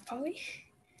 Oh yeah, Polly.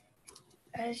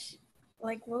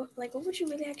 What would you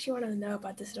really actually want to know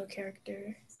about this little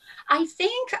character? I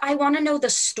think I want to know the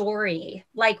story.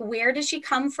 Like, where did she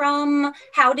come from?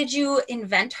 How did you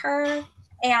invent her?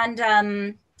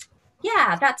 And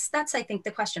yeah, that's I think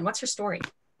the question. What's her story?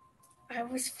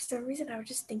 For some reason I was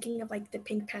just thinking of like the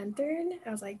Pink Panther, and I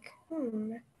was like,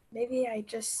 maybe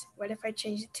what if I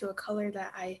changed it to a color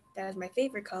that is my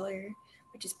favorite color,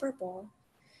 which is purple.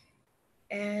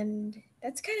 And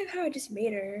that's kind of how I just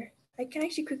made her. I can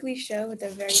actually quickly show the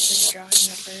very first drawing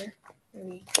of her. Let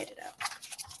me get it up.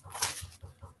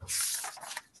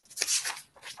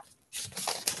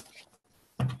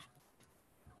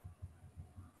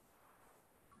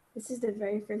 This is the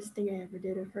very first thing I ever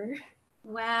did of her.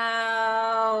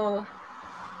 Wow.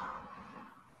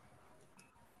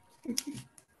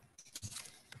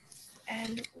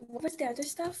 And what was the other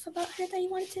stuff about her that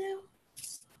you wanted to know?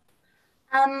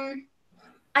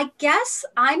 I guess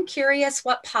I'm curious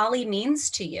what Polly means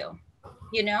to you.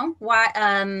 You know, why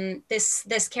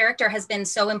this character has been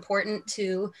so important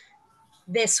to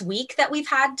this week that we've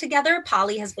had together.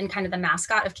 Polly has been kind of the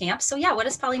mascot of camp. So yeah, what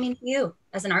does Polly mean to you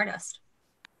as an artist?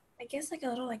 I guess like a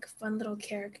little like fun little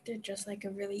character, just like a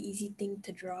really easy thing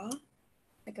to draw,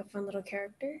 like a fun little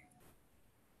character.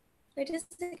 Like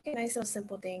just like a nice little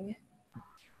simple thing.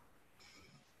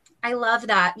 I love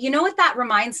that. You know what that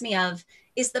reminds me of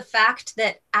is the fact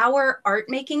that our art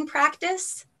making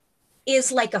practice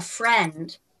is like a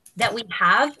friend that we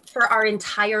have for our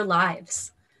entire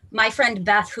lives. My friend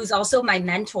Beth, who's also my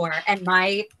mentor and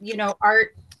my,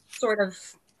 art sort of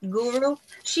guru,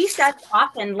 she says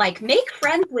often, like, make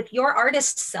friends with your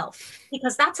artist self,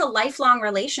 because that's a lifelong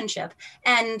relationship.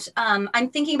 And I'm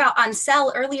thinking about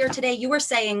Ansel earlier today. You were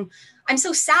saying, I'm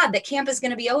so sad that camp is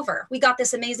going to be over. We got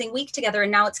this amazing week together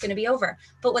and now it's going to be over.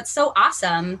 But what's so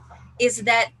awesome is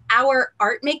that our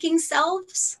art making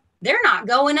selves, they're not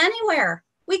going anywhere.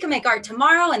 We can make art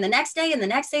tomorrow and the next day and the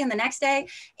next day and the next day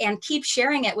and keep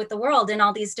sharing it with the world in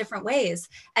all these different ways.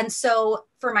 And so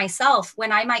for myself,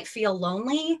 when I might feel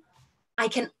lonely, I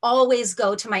can always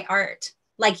go to my art.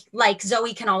 Like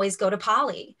Zoe can always go to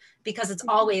Polly because it's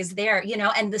always there,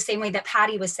 and the same way that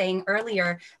Patty was saying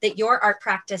earlier, that your art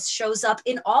practice shows up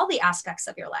in all the aspects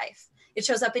of your life. It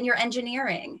shows up in your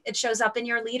engineering. It shows up in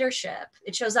your leadership.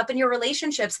 It shows up in your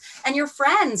relationships and your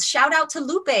friends. Shout out to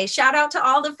Lupe. Shout out to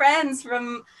all the friends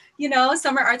from,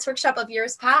 Summer Arts Workshop of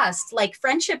years past. Like,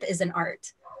 friendship is an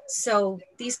art. So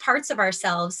these parts of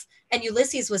ourselves, and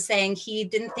Ulises was saying he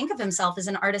didn't think of himself as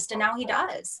an artist and now he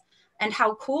does. And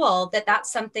how cool that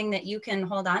that's something that you can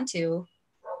hold on to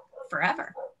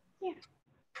forever. Yeah.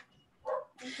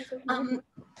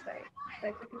 Sorry.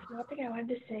 Like, there's one thing I wanted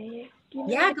to say.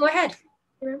 Yeah, go ahead.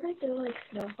 Remember the little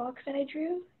snow fox that I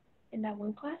drew in that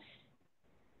one class?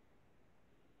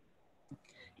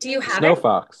 Do you have Snow it?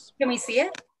 fox. Can we see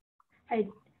it? I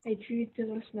drew the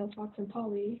little snow fox and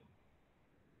Polly.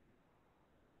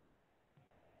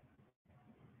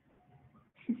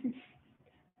 You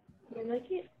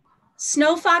like it?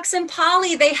 Snow Fox and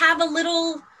Polly, they have a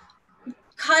little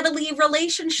cuddly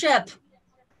relationship.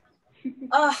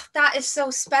 Oh, that is so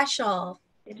special.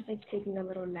 They're just like taking a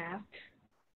little nap.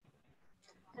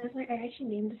 I actually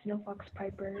named the snow fox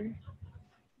Piper.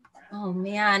 Oh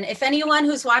man, if anyone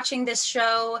who's watching this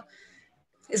show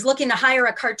is looking to hire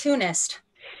a cartoonist,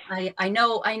 I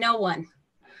know one.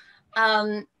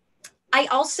 I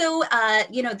also,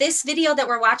 this video that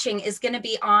we're watching is going to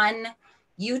be on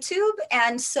YouTube.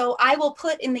 And so I will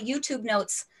put in the YouTube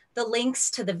notes the links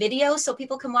to the video so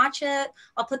people can watch it.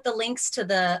 I'll put the links to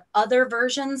the other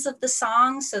versions of the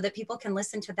song so that people can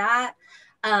listen to that.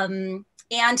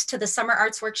 And to the Summer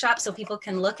Arts Workshop so people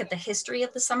can look at the history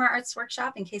of the Summer Arts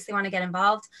Workshop in case they want to get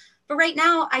involved. But right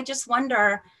now, I just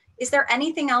wonder, is there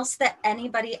anything else that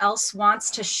anybody else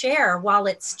wants to share while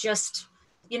it's just,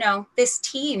 this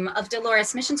team of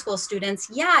Dolores Mission School students?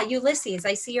 Yeah, Ulises,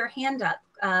 I see your hand up.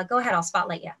 Go ahead, I'll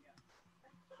spotlight you.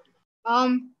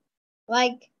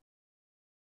 Like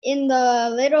in the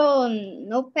little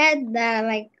notepad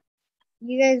that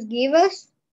you guys gave us,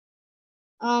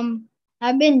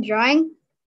 I've been drawing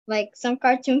some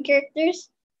cartoon characters.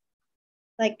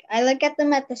 I look at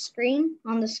them on the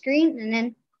screen, and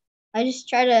then I just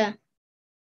try to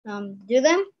do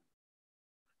them.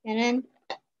 And then,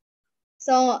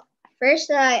 so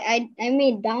first I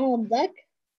made Donald Duck.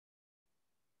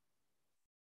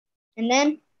 And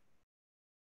then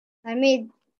I made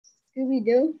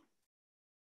Scooby-Doo.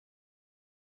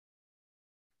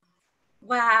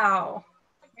 Wow.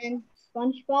 And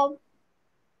SpongeBob.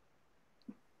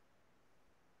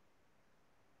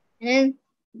 And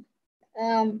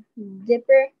then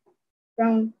Dipper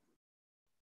from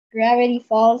Gravity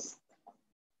Falls.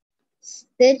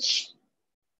 Stitch.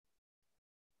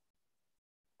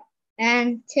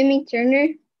 And Timmy Turner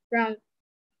from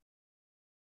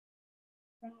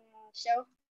show.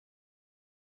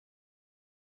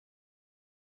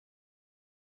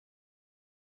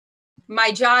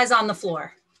 My jaw is on the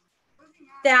floor.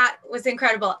 That was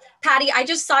incredible. Patty, I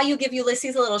just saw you give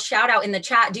Ulises a little shout out in the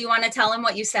chat. Do you want to tell him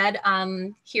what you said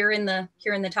here in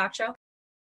the talk show?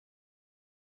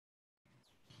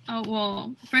 Oh,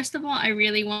 well, first of all, I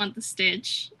really want the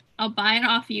Stitch. I'll buy it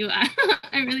off you. I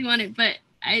really want it, but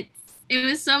it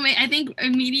was so amazing. I think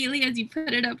immediately as you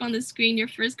put it up on the screen, your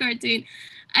first cartoon,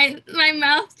 my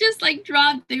mouth just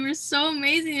dropped. They were so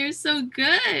amazing. They were so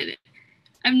good.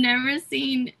 I've never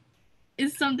seen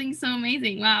something so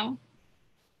amazing. Wow.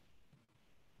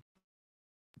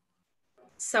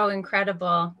 So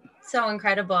incredible. So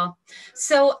incredible.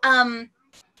 So I'm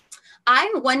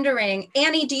wondering,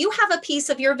 Annie, do you have a piece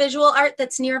of your visual art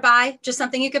that's nearby? Just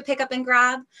something you could pick up and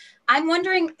grab? I'm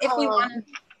wondering if we want to,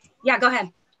 yeah, go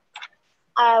ahead.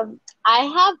 I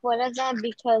have one of them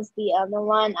because the other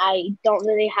one I don't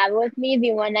really have it with me.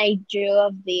 The one I drew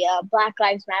of the Black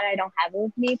Lives Matter, I don't have it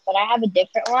with me, but I have a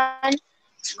different one.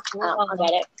 I'll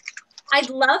get it.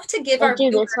 I'd love to give I'll do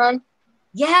this one.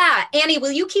 Yeah, Annie,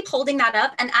 will you keep holding that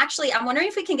up? And actually, I'm wondering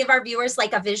if we can give our viewers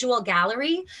a visual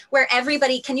gallery where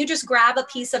everybody, can you just grab a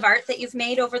piece of art that you've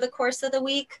made over the course of the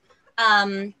week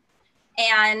and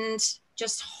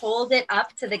just hold it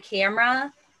up to the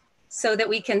camera so that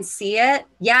we can see it?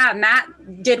 Yeah,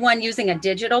 Matt did one using a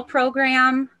digital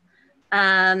program.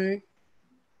 And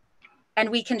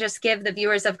we can just give the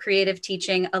viewers of Creative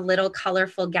Teaching a little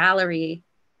colorful gallery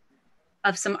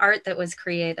of some art that was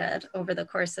created over the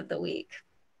course of the week.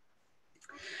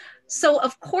 So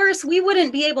of course, we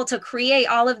wouldn't be able to create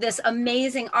all of this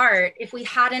amazing art if we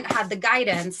hadn't had the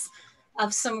guidance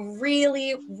of some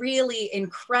really, really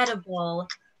incredible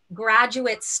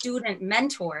graduate student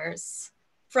mentors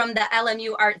from the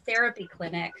LMU Art Therapy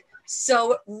Clinic.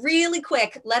 So really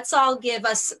quick, let's all give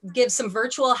some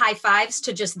virtual high fives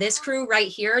to just this crew right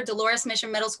here. Dolores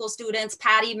Mission Middle School students,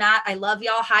 Patty, Matt, I love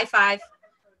y'all. High five.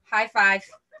 High five.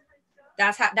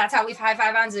 That's how we high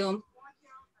five on Zoom.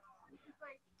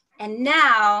 And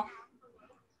now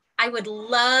I would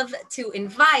love to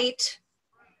invite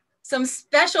some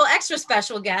extra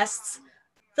special guests.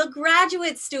 The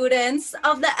graduate students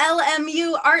of the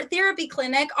LMU Art Therapy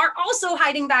Clinic are also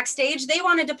hiding backstage. They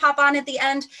wanted to pop on at the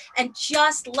end and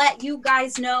just let you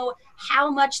guys know how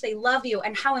much they love you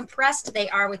and how impressed they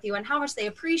are with you and how much they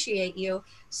appreciate you.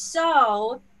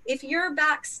 So if you're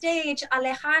backstage,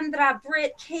 Alejandra,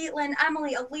 Britt, Caitlin,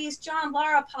 Emily, Elise, John,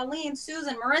 Laura, Pauline,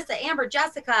 Susan, Marissa, Amber,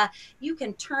 Jessica, you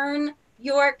can turn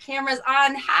your cameras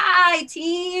on. Hi,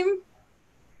 team.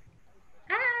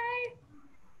 Hi.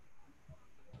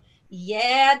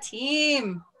 Yeah,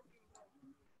 team.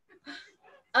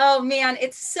 Oh man,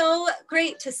 it's so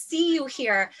great to see you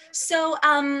here. So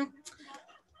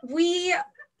we,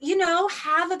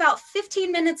 have about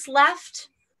 15 minutes left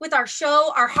with our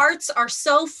show. Our hearts are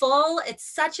so full. It's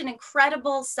such an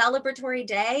incredible celebratory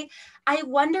day. I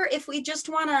wonder if we just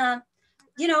want to,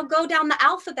 go down the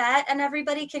alphabet and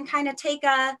everybody can kind of take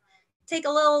a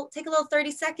little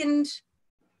 30-second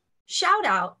shout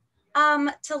out.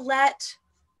 to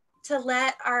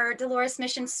let our Dolores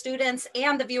Mission students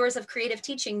and the viewers of Creative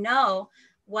Teaching know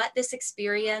what this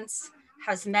experience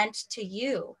has meant to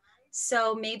you.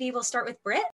 So maybe we'll start with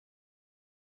Britt.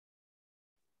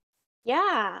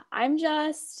 Yeah, I'm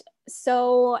just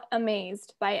so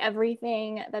amazed by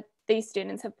everything that these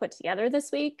students have put together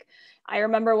this week. I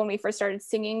remember when we first started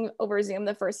singing over Zoom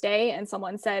the first day and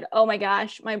someone said, "Oh my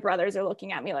gosh, my brothers are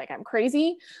looking at me like I'm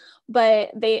crazy."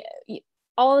 But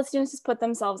all the students just put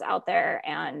themselves out there,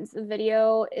 and the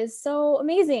video is so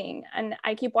amazing. And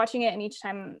I keep watching it, and each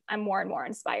time I'm more and more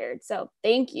inspired. So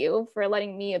thank you for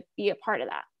letting me be a part of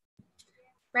that.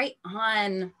 Right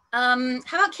on. How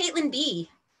about Caitlin B?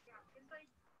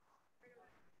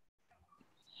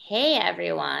 Hey,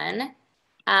 everyone.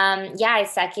 Yeah, I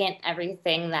second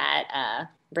everything that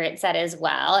Britt said as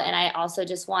well. And I also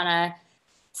just want to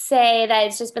say that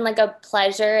it's just been like a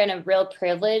pleasure and a real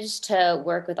privilege to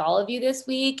work with all of you this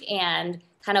week and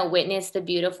kind of witness the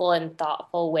beautiful and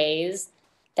thoughtful ways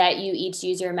that you each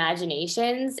use your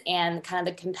imaginations and kind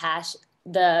of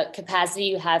the capacity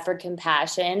you have for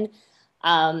compassion,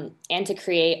 and to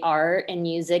create art and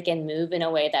music and move in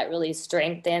a way that really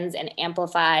strengthens and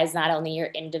amplifies not only your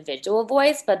individual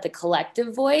voice, but the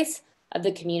collective voice of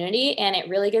the community. And it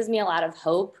really gives me a lot of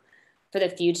hope for the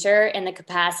future and the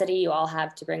capacity you all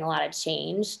have to bring a lot of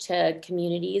change to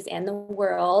communities and the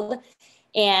world.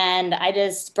 And I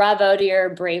just bravo to your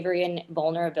bravery and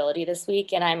vulnerability this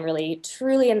week. And I'm really,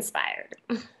 truly inspired.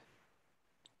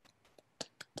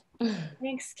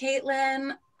 Thanks,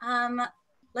 Caitlin.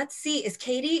 Let's see, is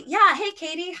Katie? Yeah, hey,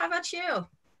 Katie, how about you?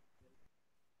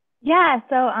 Yeah,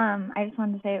 so I just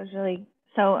wanted to say it was really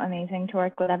so amazing to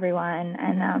work with everyone.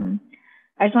 And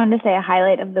I just wanted to say a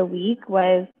highlight of the week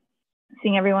was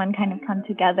seeing everyone kind of come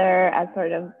together as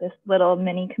sort of this little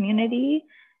mini community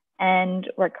and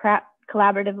work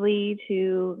collaboratively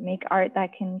to make art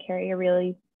that can carry a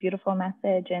really beautiful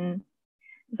message. And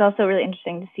it's also really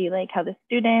interesting to see like how the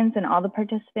students and all the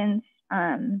participants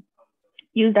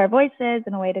used our voices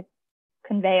in a way to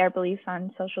convey our beliefs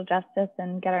on social justice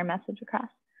and get our message across.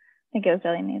 I think it was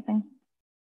really amazing.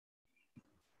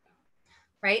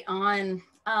 Right on.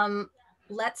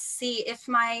 Let's see if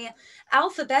my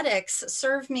alphabetics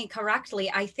serve me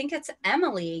correctly. I think it's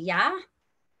Emily, yeah?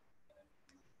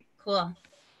 Cool.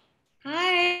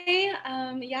 Hi,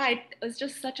 yeah, it was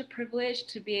just such a privilege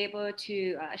to be able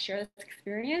to share this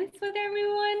experience with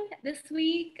everyone this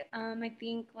week. I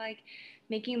think like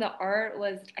making the art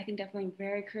was, I think, definitely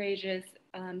very courageous.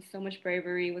 So much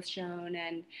bravery was shown,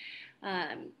 and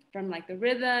from like the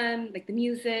rhythm, like the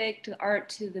music, to the art,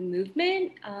 to the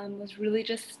movement, was really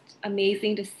just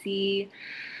amazing to see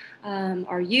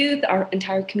our youth, our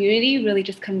entire community really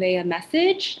just convey a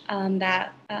message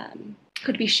that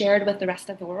could be shared with the rest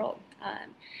of the world.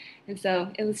 And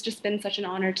so it was just been such an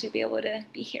honor to be able to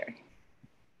be here.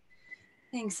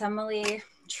 Thanks, Emily.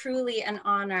 Truly an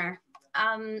honor.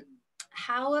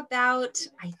 How about,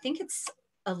 I think it's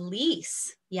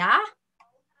Elise, yeah?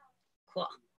 Cool.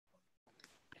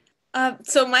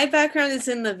 So my background is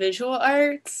in the visual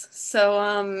arts,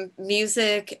 so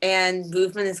music and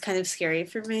movement is kind of scary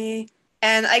for me.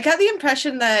 And I got the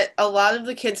impression that a lot of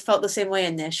the kids felt the same way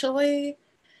initially.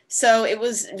 So it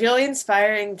was really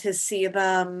inspiring to see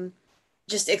them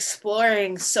just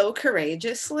exploring so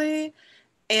courageously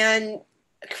and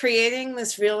creating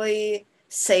this really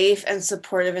safe and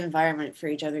supportive environment for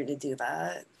each other to do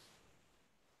that.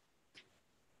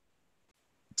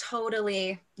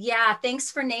 Totally. Yeah,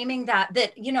 thanks for naming that.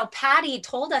 That, you know, Patty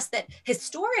told us that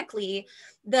historically,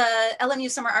 the LMU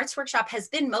Summer Arts Workshop has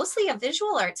been mostly a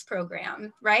visual arts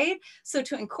program, right? So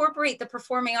to incorporate the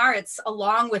performing arts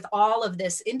along with all of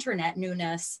this internet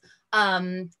newness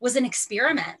was an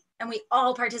experiment. And we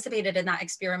all participated in that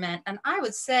experiment. And I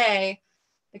would say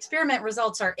experiment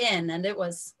results are in, and it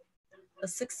was a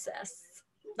success.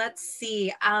 Let's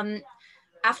see.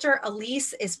 After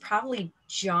Elise is probably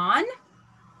John.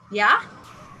 Yeah?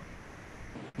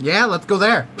 Yeah, let's go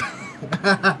there.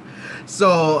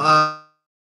 So,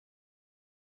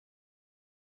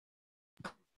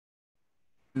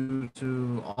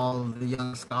 to all of the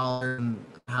young scholars and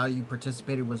how you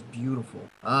participated was beautiful.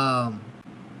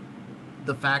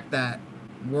 The fact that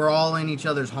we're all in each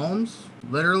other's homes,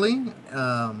 literally,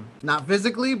 not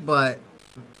physically, but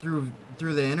through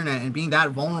the internet, and being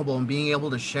that vulnerable and being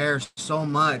able to share so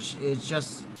much,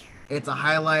 it's a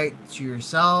highlight to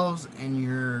yourselves and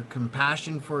your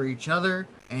compassion for each other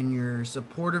and your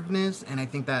supportiveness. And I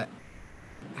think that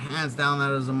hands down,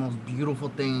 that is the most beautiful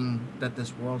thing that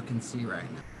this world can see right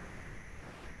now.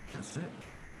 That's it.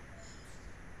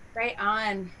 Right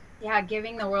on. Yeah,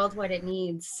 giving the world what it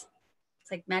needs.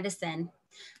 It's like medicine.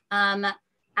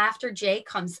 After J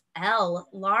comes L.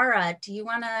 Laura, do you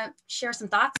want to share some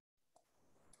thoughts?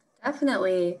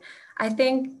 Definitely. I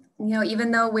think,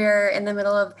 even though we're in the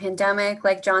middle of a pandemic,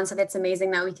 like John said, it's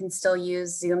amazing that we can still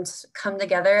use Zoom to come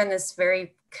together in this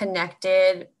very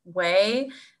connected way.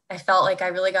 I felt like I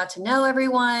really got to know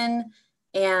everyone.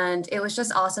 And it was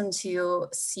just awesome to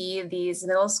see these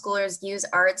middle schoolers use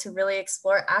art to really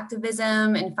explore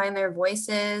activism and find their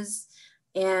voices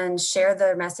and share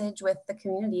their message with the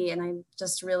community. And I'm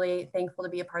just really thankful to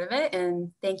be a part of it.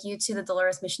 And thank you to the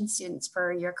Dolores Mission students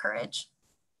for your courage.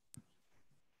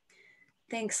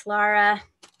 Thanks, Laura.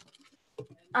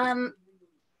 I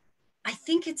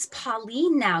think it's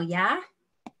Pauline now, yeah?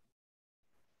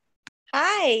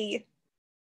 Hi.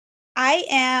 I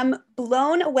am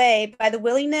blown away by the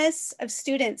willingness of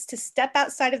students to step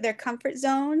outside of their comfort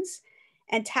zones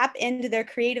and tap into their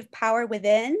creative power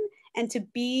within and to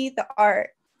be the art.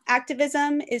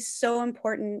 Activism is so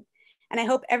important, and I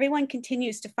hope everyone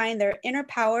continues to find their inner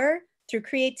power through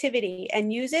creativity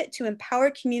and use it to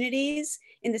empower communities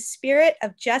in the spirit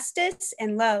of justice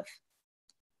and love.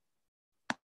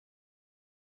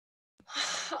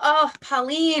 Oh,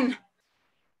 Pauline,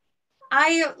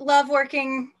 I love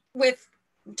working with,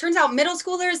 turns out, middle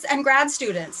schoolers and grad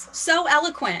students. So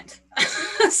eloquent,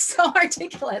 so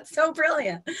articulate, so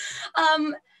brilliant.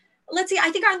 Let's see,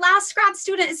 I think our last grad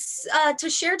student is to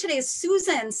share today is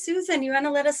Susan. Susan, you want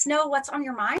to let us know what's on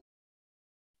your mind?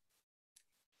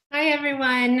 Hi,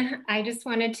 everyone. I just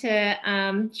wanted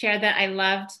to share that I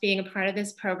loved being a part of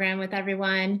this program with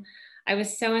everyone. I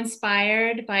was so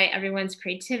inspired by everyone's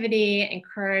creativity and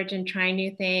courage in trying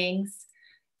new things.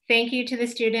 Thank you to the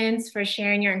students for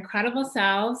sharing your incredible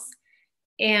selves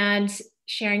and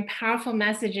sharing powerful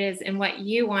messages in what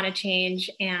you want to change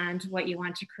and what you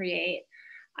want to create.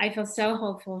 I feel so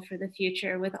hopeful for the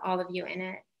future with all of you in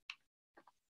it.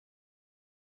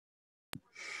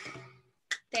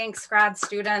 Thanks, grad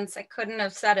students. I couldn't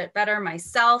have said it better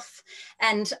myself.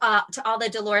 And to all the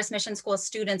Dolores Mission School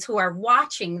students who are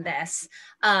watching this,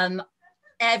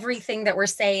 everything that we're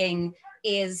saying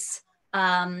is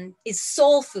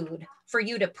soul food for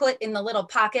you to put in the little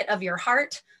pocket of your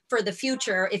heart for the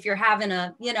future. If you're having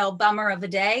a, bummer of a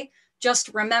day,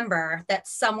 just remember that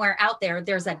somewhere out there,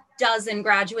 there's a dozen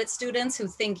graduate students who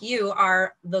think you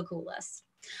are the coolest.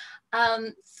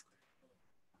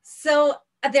 So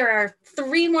there are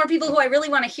 3 more people who I really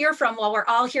want to hear from while we're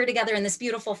all here together in this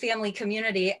beautiful family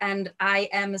community. And I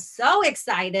am so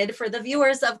excited for the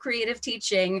viewers of Creative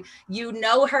Teaching. You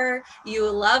know her, you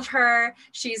love her.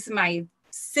 She's my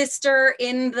sister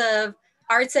in the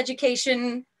arts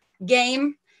education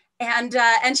game.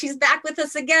 And she's back with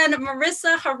us again,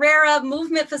 Marissa Herrera,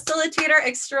 movement facilitator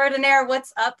extraordinaire.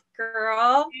 What's up,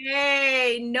 girl?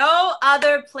 Hey, no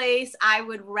other place I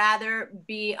would rather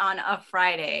be on a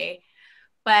Friday,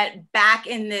 but back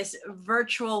in this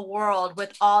virtual world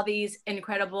with all these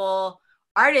incredible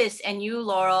artists and you,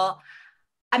 Laurel.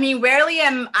 I mean, rarely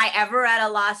am I ever at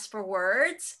a loss for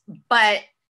words, but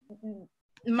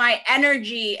my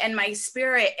energy and my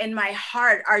spirit and my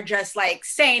heart are just like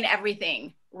saying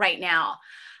everything right now.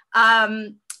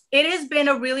 It has been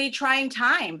a really trying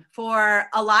time for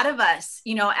a lot of us,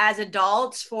 as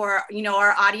adults, for,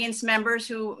 our audience members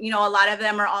who, a lot of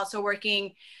them are also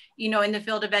working, in the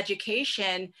field of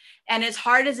education. And as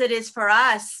hard as it is for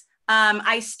us,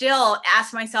 I still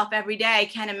ask myself every day, I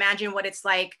can't imagine what it's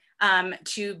like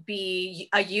to be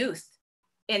a youth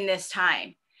in this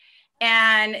time.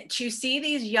 And to see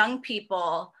these young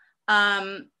people,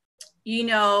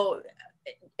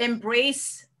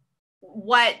 embrace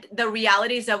what the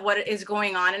realities of what is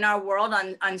going on in our world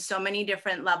on so many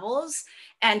different levels,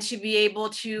 and to be able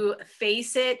to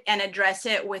face it and address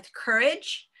it with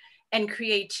courage and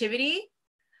creativity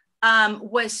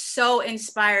was so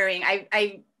inspiring.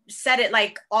 I said it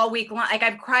like all week long. Like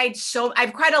I've cried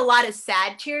a lot of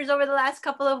sad tears over the last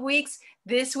couple of weeks.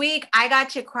 This week, I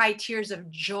got to cry tears of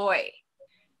joy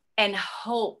and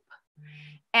hope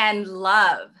and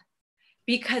love,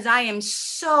 because I am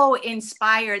so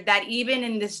inspired that even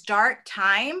in this dark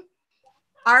time,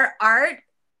 our art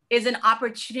is an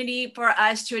opportunity for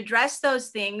us to address those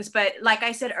things. But like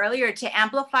I said earlier, to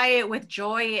amplify it with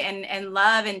joy and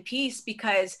love and peace,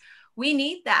 because we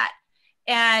need that.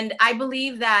 And I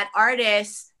believe that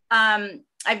artists, I've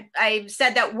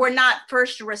said that we're not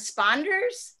first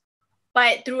responders,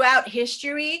 but throughout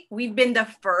history, we've been the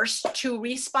first to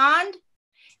respond.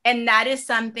 And that is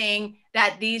something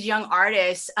that these young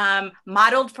artists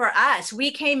modeled for us.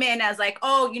 We came in as like,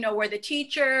 oh, we're the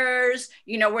teachers,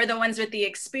 we're the ones with the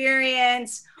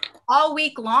experience. All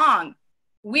week long,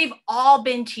 we've all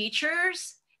been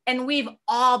teachers and we've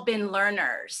all been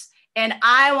learners. And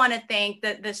I want to thank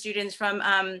the students from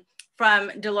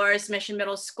Dolores Mission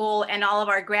Middle School and all of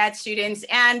our grad students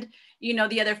and, you know,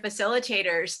 the other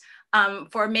facilitators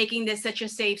for making this such a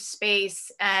safe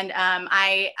space. And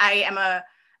I am a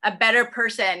better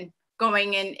person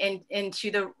going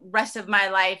into the rest of my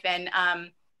life, and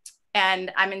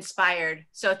I'm inspired.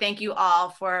 So thank you all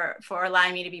for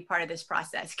allowing me to be part of this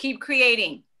process. Keep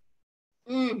creating.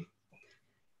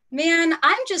 Man,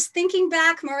 I'm just thinking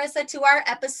back, Marissa, to our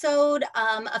episode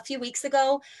a few weeks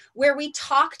ago, where we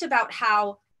talked about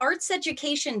how arts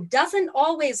education doesn't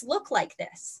always look like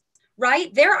this,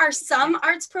 right? There are some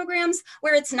arts programs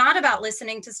where it's not about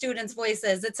listening to students'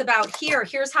 voices. It's about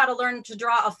here's how to learn to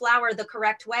draw a flower the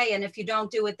correct way. And if you don't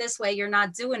do it this way, you're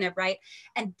not doing it right.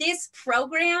 And this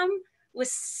program was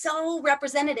so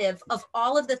representative of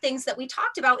all of the things that we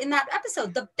talked about in that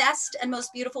episode, the best and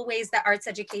most beautiful ways that arts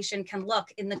education can look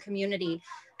in the community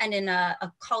and in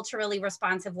a culturally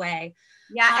responsive way.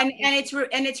 Yeah, and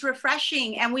it's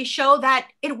refreshing, and we show that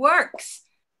it works.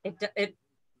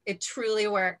 It truly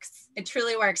works. It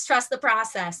truly works. Trust the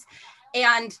process.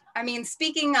 And I mean,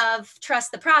 speaking of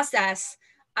trust the process,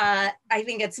 I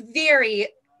think it's very,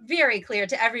 very clear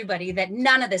to everybody that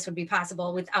none of this would be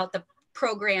possible without the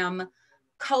program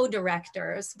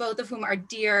co-directors, both of whom are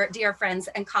dear, dear friends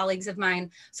and colleagues of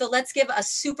mine. So let's give a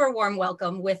super warm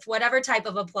welcome with whatever type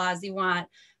of applause you want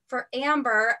for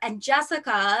Amber and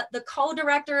Jessica, the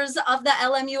co-directors of the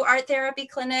LMU Art Therapy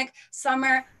Clinic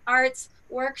Summer Arts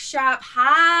Workshop.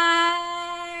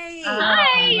 Hi.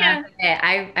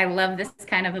 Hi. I love this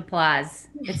kind of applause.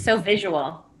 It's so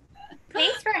visual.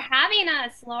 Thanks for having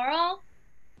us, Laurel.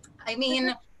 I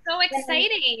mean, so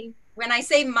exciting. When I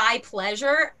say my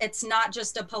pleasure, it's not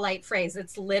just a polite phrase.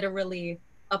 It's literally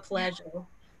a pleasure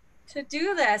to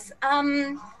do this.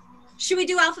 Should we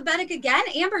do alphabetic again?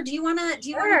 Amber, do you want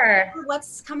to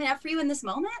what's coming up for you in this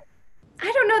moment?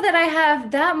 I don't know that I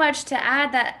have that much to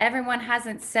add that everyone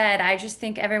hasn't said. I just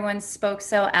think everyone spoke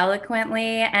so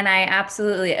eloquently, and I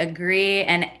absolutely agree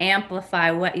and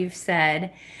amplify what you've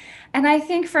said. And I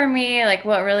think for me, like,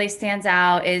 what really stands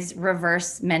out is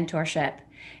reverse mentorship.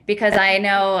 Because I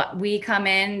know we come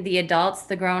in, the adults,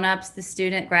 the grown-ups,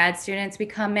 the grad students, we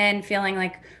come in feeling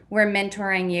like we're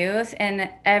mentoring youth. And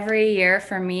every year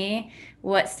for me,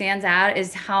 what stands out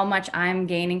is how much I'm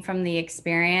gaining from the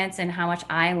experience and how much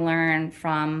I learn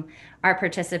from our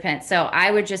participants. So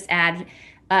I would just add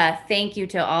thank you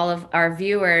to all of our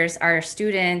viewers, our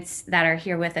students that are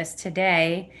here with us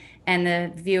today, and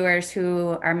the viewers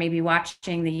who are maybe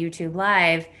watching the YouTube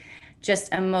Live.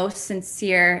 Just a most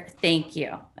sincere thank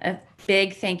you. A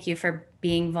big thank you for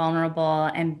being vulnerable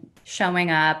and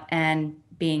showing up and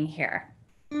being here.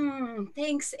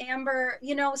 Thanks, Amber.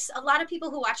 You know, a lot of people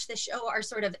who watch this show are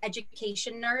sort of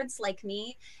education nerds like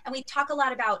me, and we talk a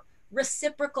lot about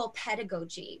reciprocal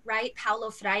pedagogy, right?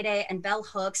 Paulo Freire and Bell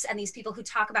Hooks, and these people who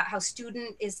talk about how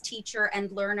student is teacher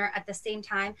and learner at the same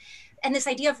time. And this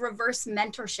idea of reverse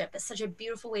mentorship is such a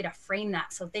beautiful way to frame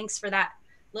that. So thanks for that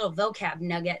little vocab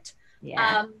nugget.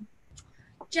 Yeah.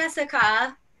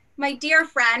 Jessica, my dear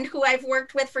friend who I've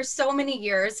worked with for so many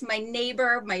years, my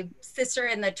neighbor, my sister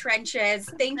in the trenches,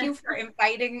 thank you for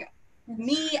inviting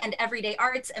me and Everyday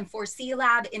Arts and 4C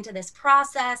Lab into this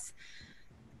process.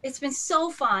 It's been so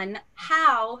fun.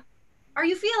 How are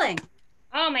you feeling?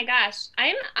 Oh my gosh,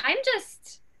 I'm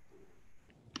just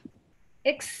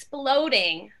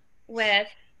exploding with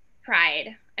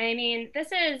pride. I mean, this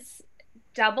is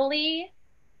doubly.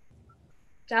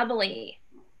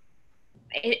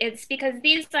 It's because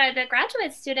these are the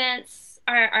graduate students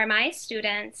are my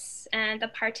students, and the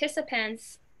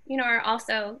participants, you know, are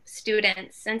also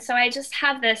students. And so I just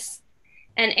have this,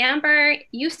 and Amber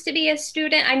used to be a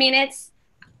student. I mean,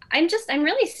 I'm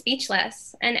really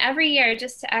speechless. And every year,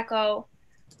 just to echo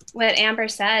what Amber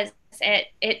says,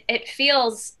 it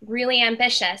feels really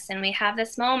ambitious. And we have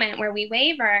this moment where we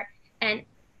waver, and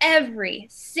every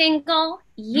single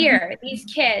year, these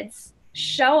kids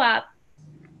show up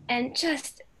and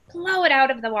just blow it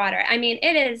out of the water. I mean,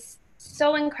 it is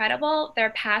so incredible.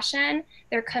 Their passion,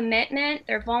 their commitment,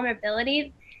 their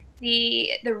vulnerability,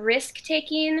 the risk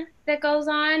taking that goes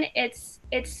on. It's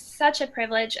such a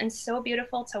privilege and so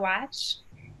beautiful to watch.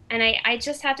 And I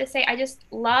just have to say, I just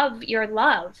love your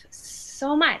love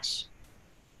so much.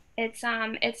 It's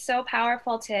so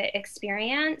powerful to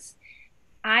experience.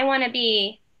 I want to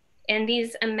be in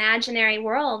these imaginary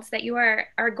worlds that you are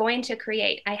going to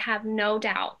create. I have no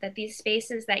doubt that these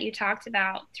spaces that you talked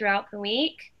about throughout the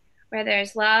week, where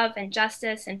there's love and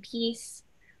justice and peace,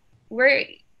 we're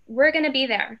going to be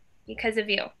there because of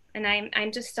you. And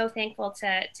I'm just so thankful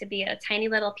to be a tiny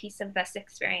little piece of this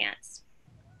experience.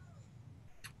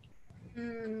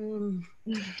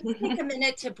 Take a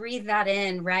minute to breathe that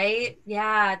in, right?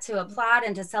 Yeah, to applaud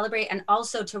and to celebrate, and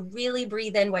also to really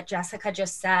breathe in what Jessica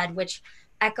just said, which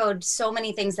echoed so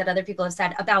many things that other people have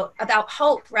said about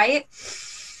hope, right?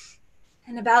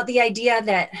 And about the idea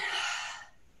that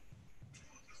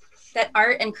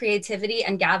art and creativity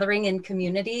and gathering in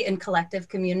community, in collective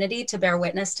community, to bear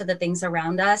witness to the things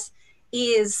around us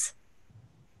is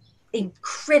a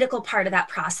critical part of that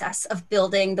process of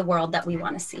building the world that we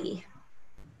want to see.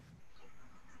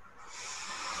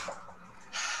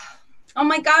 Oh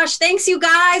my gosh, thanks you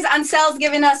guys. Ansel's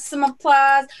giving us some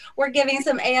applause. We're giving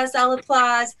some ASL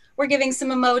applause. We're giving some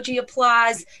emoji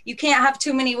applause. You can't have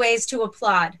too many ways to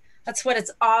applaud. That's what it's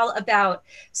all about.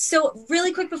 So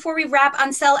really quick before we wrap,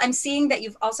 Ansel, I'm seeing that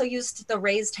you've also used the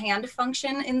raised hand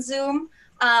function in Zoom.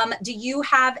 Do you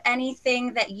have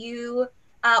anything that you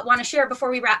want to share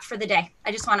before we wrap for the day?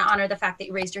 I just want to honor the fact that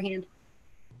you raised your hand.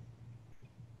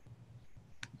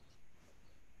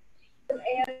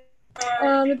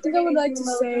 The thing I would like to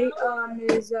say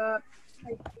is,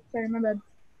 sorry, my bad.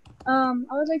 I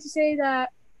would like to say that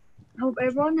I hope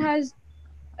everyone has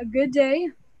a good day.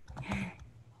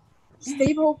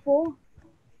 Stay hopeful,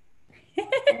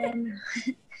 and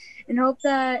hope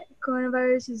that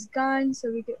coronavirus is gone,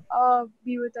 so we could all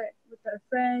be with our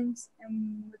friends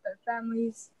and with our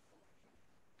families.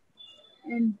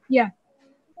 And yeah.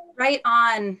 Right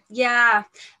on. Yeah.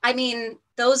 I mean,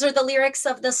 those are the lyrics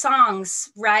of the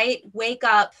songs, right? Wake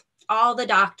up, all the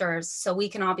doctors, so we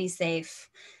can all be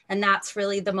safe. And that's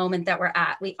really the moment that we're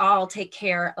at. We all take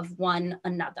care of one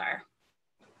another.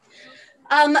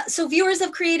 So viewers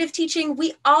of Creative Teaching,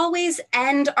 we always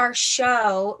end our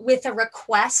show with a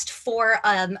request for,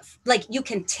 like, you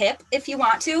can tip if you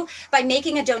want to by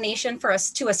making a donation for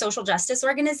us to a social justice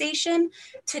organization.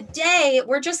 Today,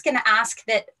 we're just going to ask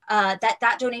that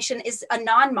that donation is a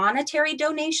non-monetary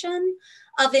donation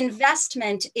of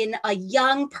investment in a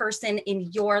young person in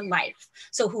your life.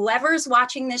 So whoever's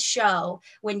watching this show,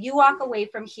 when you walk away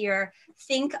from here,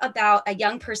 think about a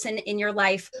young person in your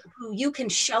life who you can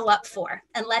show up for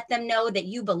and let them know that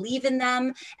you believe in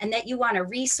them and that you want to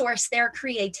resource their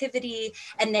creativity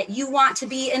and that you want to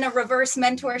be in a reverse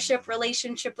mentorship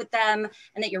relationship with them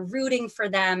and that you're rooting for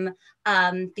them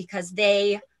because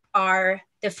they are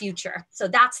the future. So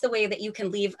that's the way that you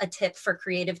can leave a tip for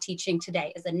Creative Teaching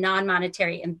today, is a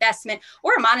non-monetary investment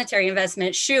or a monetary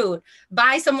investment. Shoot,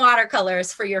 buy some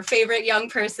watercolors for your favorite young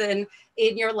person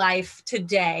in your life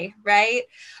today, right?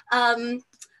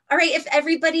 All right, if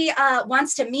everybody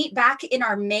wants to meet back in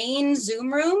our main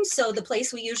Zoom room, so the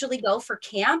place we usually go for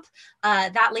camp,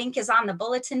 that link is on the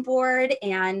bulletin board,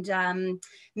 and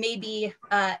maybe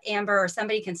Amber or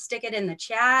somebody can stick it in the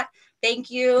chat.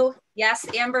 Thank you. Yes,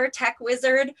 Amber, tech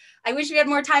wizard. I wish we had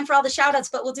more time for all the shout outs,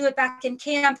 but we'll do it back in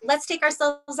camp. Let's take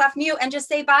ourselves off mute and just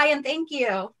say bye and thank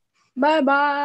you. Bye-bye.